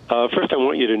 First, I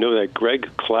want you to know that Greg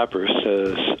Clapper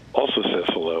also says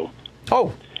hello.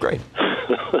 Oh, great.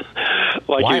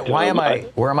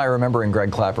 Where am I remembering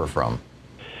Greg Clapper from?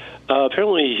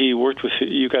 Apparently,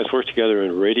 you guys worked together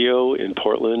in radio in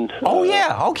Portland. Oh,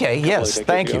 yeah. Okay. Yes.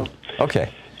 Thank you. Okay.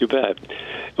 You bet.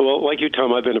 Well, like you,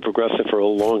 Tom, I've been a progressive for a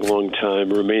long, long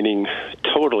time, remaining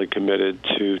totally committed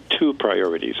to two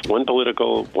priorities, one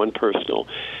political, one personal,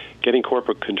 getting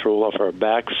corporate control off our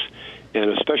backs, and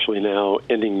especially now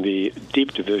ending the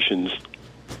deep divisions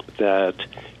that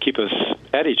keep us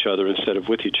at each other instead of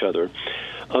with each other.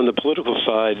 On the political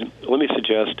side, let me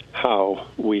suggest how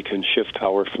we can shift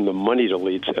power from the moneyed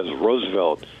elites, as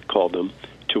Roosevelt called them,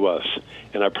 to us.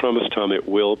 And I promise, Tom, it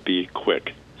will be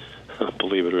quick,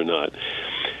 believe it or not.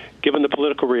 Given the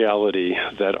political reality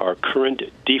that our current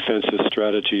defensive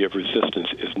strategy of resistance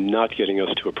is not getting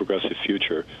us to a progressive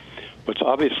future, what's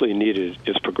obviously needed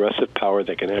is progressive power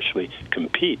that can actually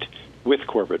compete with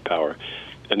corporate power.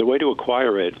 And the way to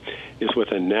acquire it is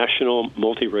with a national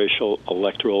multiracial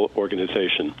electoral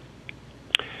organization.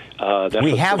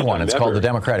 We have one. It's called the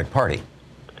Democratic Party.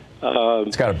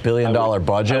 It's got $1 billion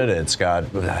budget. It's got,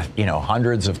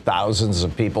 hundreds of thousands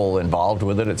of people involved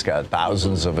with it. It's got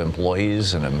thousands of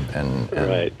employees and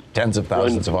right. Tens of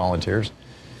thousands of volunteers.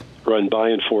 Run by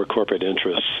and for corporate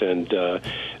interests. And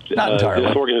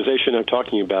this organization I'm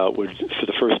talking about would, for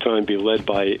the first time, be led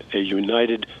by a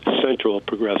united central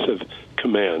progressive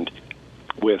command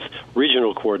with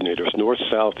regional coordinators, north,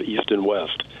 south, east, and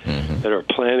west, that are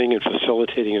planning and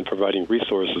facilitating and providing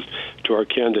resources to our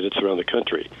candidates around the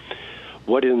country.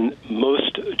 In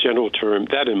most general terms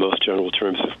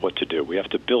is what to do. We have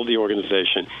to build the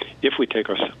organization if we take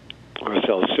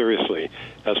ourselves seriously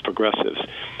as progressives.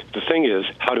 The thing is,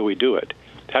 how do we do it?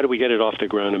 How do we get it off the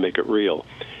ground and make it real?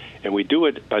 And we do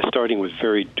it by starting with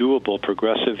very doable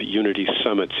progressive unity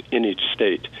summits in each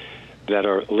state that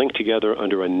are linked together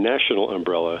under a national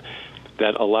umbrella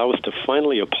that allow us to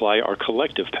finally apply our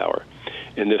collective power.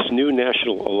 And this new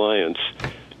national alliance,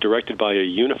 directed by a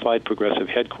unified progressive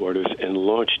headquarters and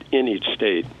launched in each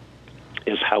state,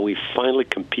 is how we finally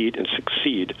compete and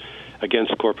succeed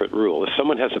against corporate rule. If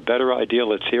someone has a better idea,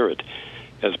 let's hear it.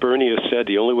 As Bernie has said,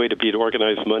 the only way to beat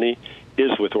organized money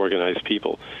is with organized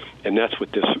people. And that's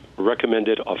what this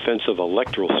recommended offensive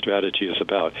electoral strategy is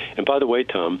about. And by the way,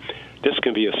 Tom, this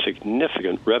can be a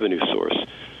significant revenue source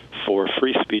for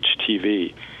free speech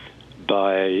TV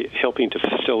by helping to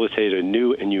facilitate a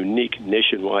new and unique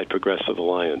nationwide progressive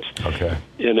alliance. Okay.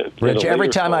 Rich, every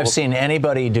time I've seen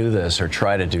anybody do this or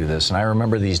try to do this, and I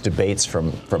remember these debates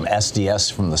from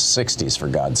SDS from the 60s, for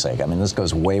God's sake. I mean, this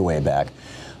goes way, way back.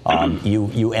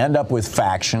 You end up with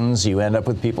factions. You end up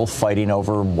with people fighting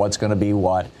over what's going to be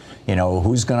what.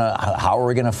 How are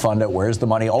we going to fund it? Where's the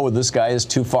money? Oh, this guy is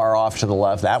too far off to the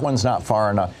left. That one's not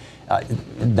far enough.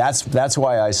 That's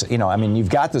why you've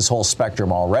got this whole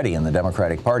spectrum already in the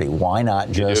Democratic Party. Why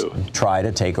not just try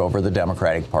to take over the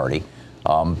Democratic Party?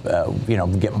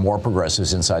 Get more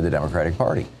progressives inside the Democratic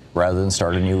Party rather than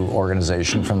start a new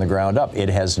organization from the ground up. It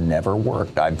has never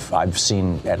worked. I've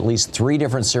seen at least 3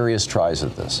 different serious tries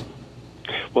at this.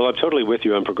 Well, I'm totally with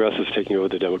you on progressives taking over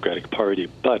the Democratic Party,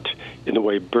 but in the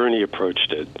way Bernie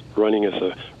approached it, running as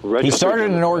a registered... He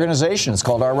started an organization. It's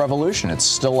called Our Revolution. It's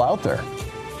still out there.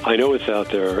 I know it's out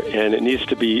there, and it needs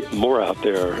to be more out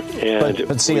there. And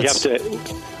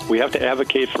we have to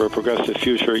advocate for a progressive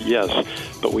future, yes,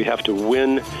 but we have to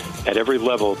win at every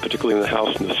level, particularly in the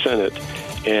House and the Senate.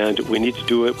 And we need to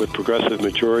do it with progressive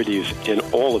majorities in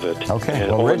all of it. Okay.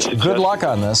 Well, Rich, good luck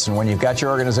on this. And when you've got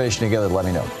your organization together, let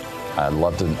me know. I'd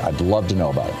love to know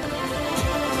about it.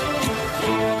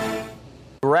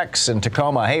 Rex in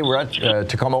Tacoma. Hey,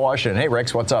 Tacoma, Washington. Hey,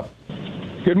 Rex, what's up?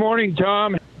 Good morning,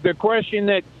 Tom. The question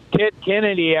that Ted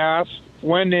Kennedy asked,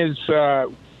 when is the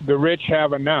rich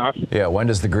have enough? Yeah, when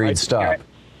does the greed stop?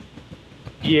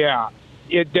 Yeah,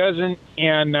 it doesn't,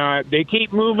 and they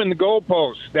keep moving the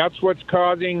goalposts. That's what's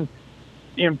causing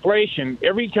inflation.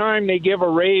 Every time they give a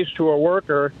raise to a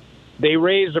worker, they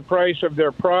raise the price of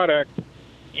their product,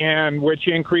 and which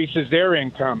increases their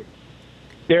income.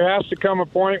 There has to come a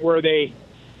point where they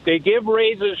give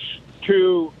raises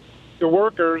to the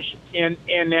workers and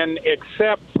then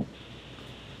accept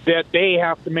that they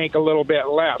have to make a little bit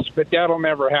less, but that'll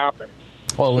never happen.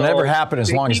 Well, it'll never happen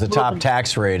as long as the top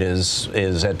tax rate is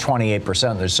at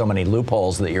 28%. There's so many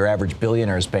loopholes that your average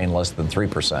billionaire is paying less than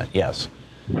 3%. Yes.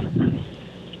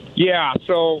 Yeah,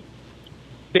 so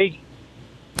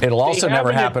it'll also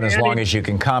never happen as long as you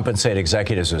can compensate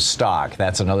executives with stock.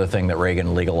 That's another thing that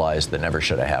Reagan legalized that never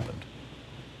should have happened.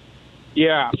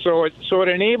 Yeah, so it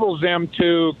enables them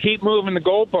to keep moving the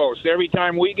goalposts. Every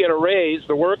time we get a raise,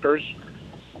 the workers,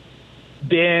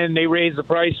 then they raise the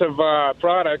price of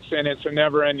products, and it's a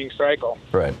never-ending cycle.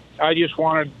 Right. I just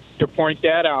wanted to point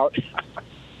that out.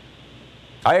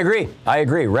 I agree.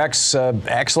 Rex,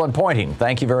 excellent pointing.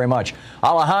 Thank you very much.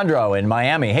 Alejandro in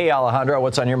Miami. Hey, Alejandro,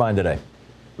 what's on your mind today?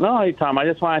 No, hey, Tom, I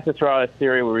just wanted to throw out a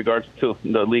theory with regards to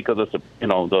the leak of the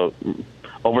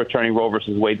overturning Roe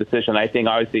versus Wade decision. I think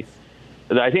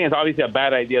it's obviously a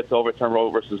bad idea to overturn Roe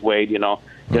versus Wade,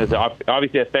 because it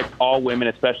obviously affects all women,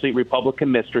 especially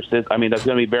Republican mistresses. I mean, that's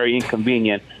going to be very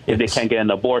inconvenient if they can't get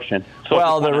an abortion. So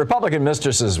well, the Republican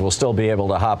mistresses will still be able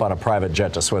to hop on a private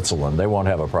jet to Switzerland. They won't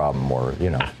have a problem, Well,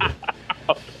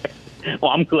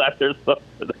 I'm glad they're so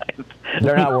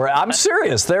They're not worried. I'm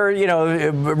serious.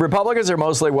 Republicans are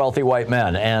mostly wealthy white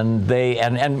men, and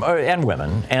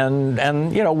women,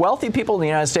 and wealthy people in the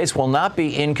United States will not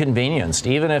be inconvenienced,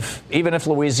 even if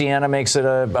Louisiana makes it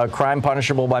a crime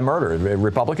punishable by murder.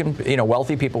 Republican,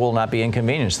 wealthy people will not be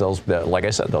inconvenienced. Like I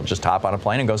said, they'll just hop on a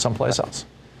plane and go someplace else.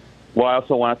 Well, I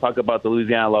also want to talk about the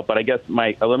Louisiana law, but I guess,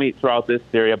 Mike, let me throw out this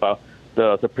theory about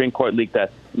the Supreme Court leak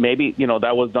that maybe,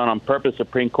 that was done on purpose,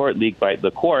 Supreme Court leak by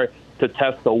the court to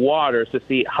test the waters to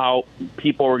see how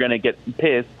people were going to get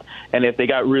pissed. And if they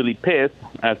got really pissed,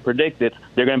 as predicted,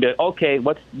 they're going to be like, okay,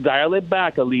 let's dial it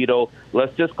back, Alito.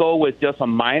 Let's just go with just a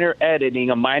minor editing,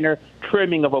 a minor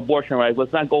trimming of abortion rights.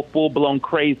 Let's not go full-blown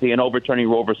crazy and overturning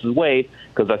Roe versus Wade,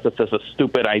 because that's just a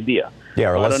stupid idea.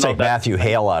 Yeah, or let's take Matthew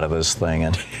Hale out of this thing.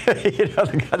 And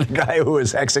the guy who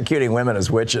is executing women as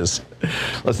witches.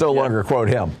 Let's no longer quote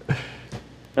him.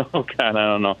 Oh, God, I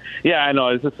don't know. Yeah, I know.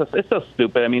 It's so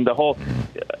stupid. I mean, the whole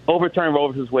overturning Roe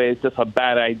versus Wade is just a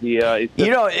bad idea. It's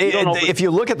just, if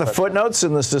you look at the footnotes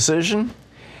in this decision,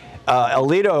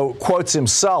 Alito quotes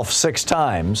himself 6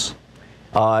 times.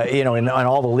 In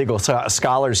all the legal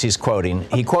scholars he's quoting.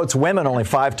 He quotes women only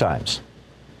 5 times.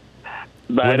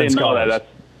 But I didn't know that.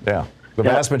 The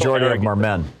vast majority of them are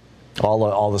men.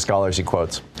 All the scholars he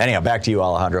quotes. Anyhow, back to you,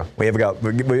 Alejandro. We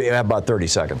have about 30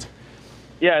 seconds.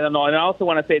 Yeah, no, and I also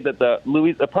want to say that a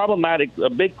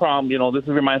big problem, this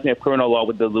reminds me of criminal law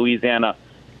with the Louisiana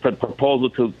proposal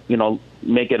to,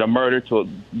 make it a murder to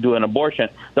do an abortion.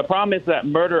 The problem is that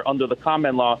murder under the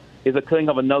common law is a killing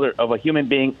of a human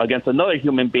being against another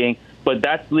human being, but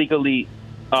that's legally,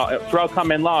 throughout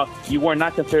common law, you were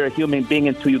not considered a human being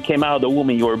until you came out of the womb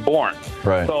and you were born.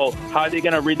 Right. So how are they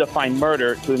going to redefine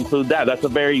murder to include that? That's a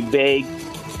very vague.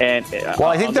 And,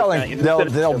 I think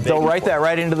they'll write that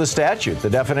right into the statute, the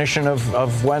definition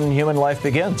of when human life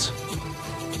begins.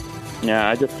 Yeah,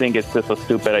 I just think it's just a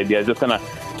stupid idea. It's just going to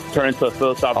turn into a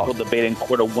philosophical debate in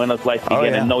court of when does life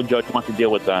begin, and no judge wants to deal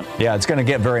with that. Yeah, it's going to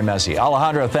get very messy.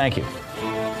 Alejandro, thank you.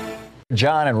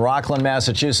 John in Rockland,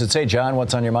 Massachusetts. Hey, John,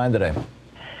 what's on your mind today?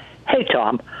 Hey,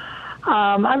 Tom.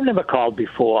 I've never called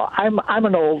before. I'm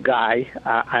an old guy.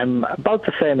 I'm about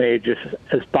the same age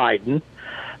as Biden.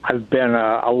 I've been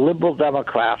a liberal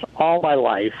Democrat all my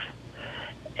life,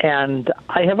 and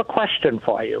I have a question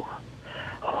for you.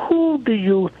 Who do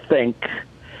you think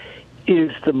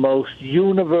is the most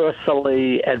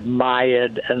universally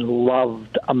admired and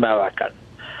loved American?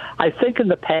 I think in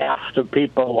the past of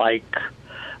people like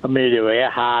Amelia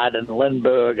Earhart and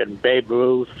Lindbergh and Babe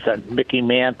Ruth and Mickey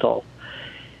Mantle.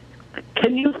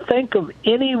 Can you think of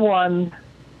anyone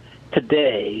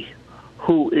today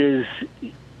who is,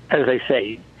 as I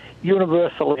say,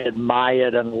 universally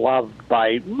admired and loved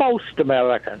by most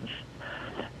Americans?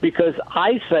 Because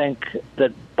I think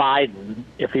that Biden,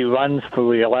 if he runs for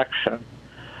re-election,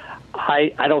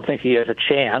 I don't think he has a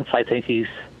chance. I think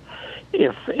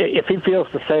if he feels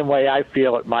the same way I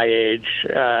feel at my age,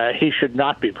 he should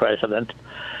not be president.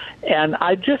 And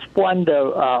I just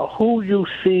wonder who you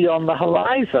see on the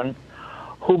horizon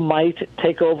who might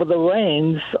take over the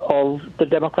reins of the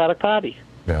Democratic Party.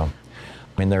 Yeah.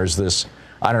 I mean, there's this,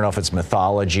 I don't know if it's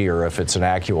mythology or if it's an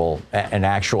actual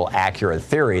accurate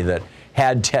theory that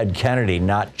had Ted Kennedy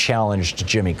not challenged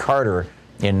Jimmy Carter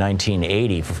in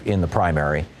 1980 in the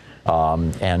primary,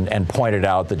 and pointed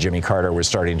out that Jimmy Carter was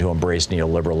starting to embrace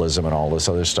neoliberalism and all this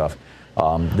other stuff,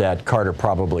 that Carter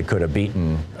probably could have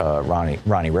beaten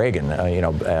Ronnie Reagan.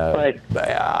 Right.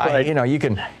 You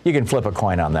can flip a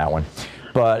coin on that one,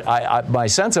 but my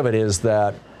sense of it is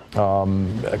that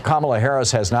Kamala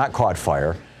Harris has not caught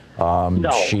fire.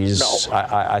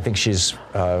 I think she's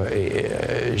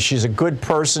a good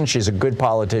person. She's a good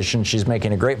politician. She's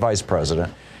making a great vice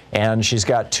president. And she's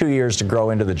got 2 years to grow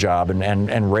into the job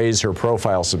and raise her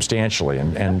profile substantially.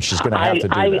 And she's going to have to do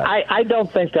that. I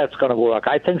don't think that's going to work.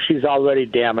 I think she's already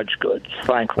damaged goods,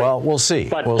 frankly. Well, we'll see.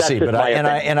 But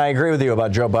I agree with you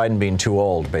about Joe Biden being too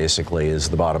old, basically, is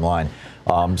the bottom line.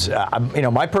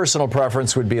 My personal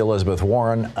preference would be Elizabeth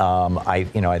Warren.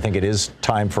 I think it is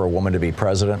time for a woman to be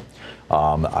president.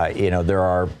 There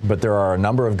are a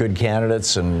number of good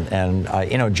candidates,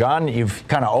 and John, you've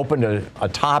kind of opened a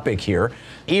topic here.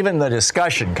 Even the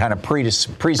discussion kind of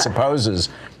presupposes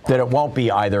that it won't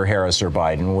be either Harris or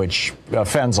Biden, which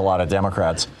offends a lot of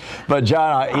Democrats. But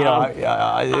John,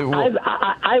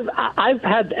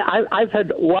 I've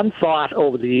had one thought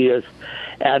over the years,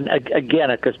 and again,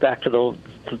 it goes back to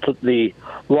the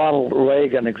Ronald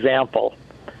Reagan example.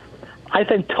 I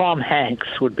think Tom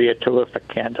Hanks would be a terrific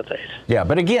candidate. Yeah,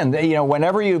 but again,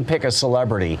 whenever you pick a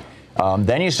celebrity,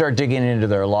 then you start digging into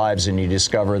their lives and you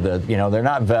discover that, they're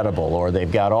not vettable, or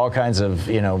they've got all kinds of,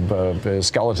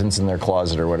 skeletons in their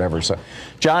closet or whatever. So,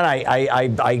 John,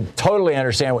 I totally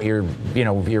understand what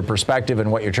your perspective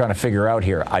and what you're trying to figure out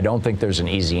here. I don't think there's an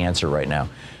easy answer right now.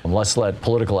 Let's let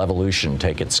political evolution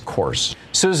take its course.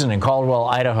 Susan in Caldwell,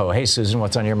 Idaho. Hey, Susan,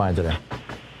 what's on your mind today?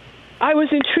 I was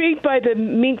intrigued by the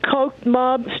mink coat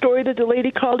mob story that the lady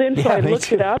called in, so I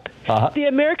looked it up. The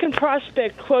American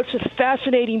Prospect quotes a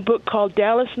fascinating book called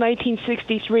Dallas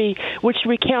 1963, which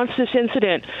recounts this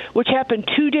incident, which happened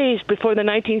 2 days before the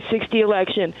 1960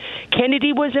 election.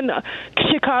 Kennedy was in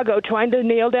Chicago trying to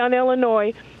nail down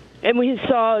Illinois, and we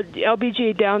saw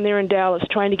LBJ down there in Dallas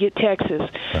trying to get Texas.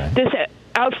 Right. This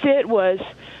outfit was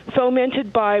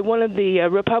fomented by one of the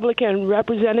Republican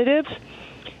representatives,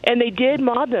 and they did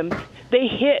mob them. They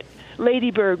hit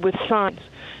Lady Bird with signs.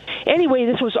 Anyway,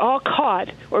 this was all caught,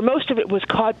 or most of it was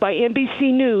caught by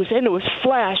NBC News, and it was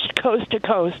flashed coast to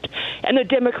coast, and the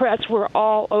Democrats were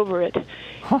all over it.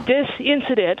 This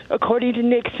incident, according to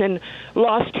Nixon,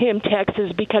 lost him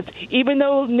Texas because even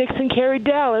though Nixon carried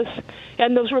Dallas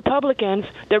and those Republicans,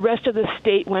 the rest of the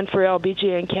state went for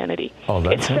LBJ and Kennedy. Oh,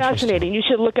 that's It's fascinating. You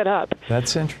should look it up.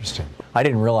 That's interesting. I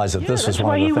didn't realize that this was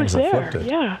one of the things that flipped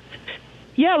it.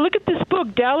 Yeah, look at this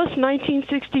book, Dallas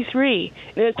 1963.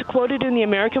 And it's quoted in the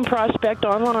American Prospect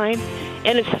online,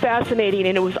 and it's fascinating,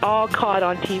 and it was all caught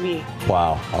on TV.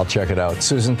 Wow, I'll check it out.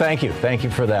 Susan, thank you. Thank you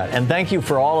for that. And thank you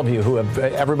for all of you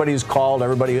everybody who's called,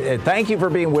 thank you for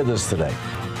being with us today.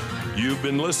 You've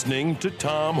been listening to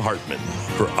Thom Hartmann.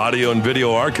 For audio and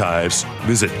video archives,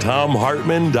 visit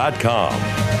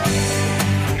thomhartmann.com.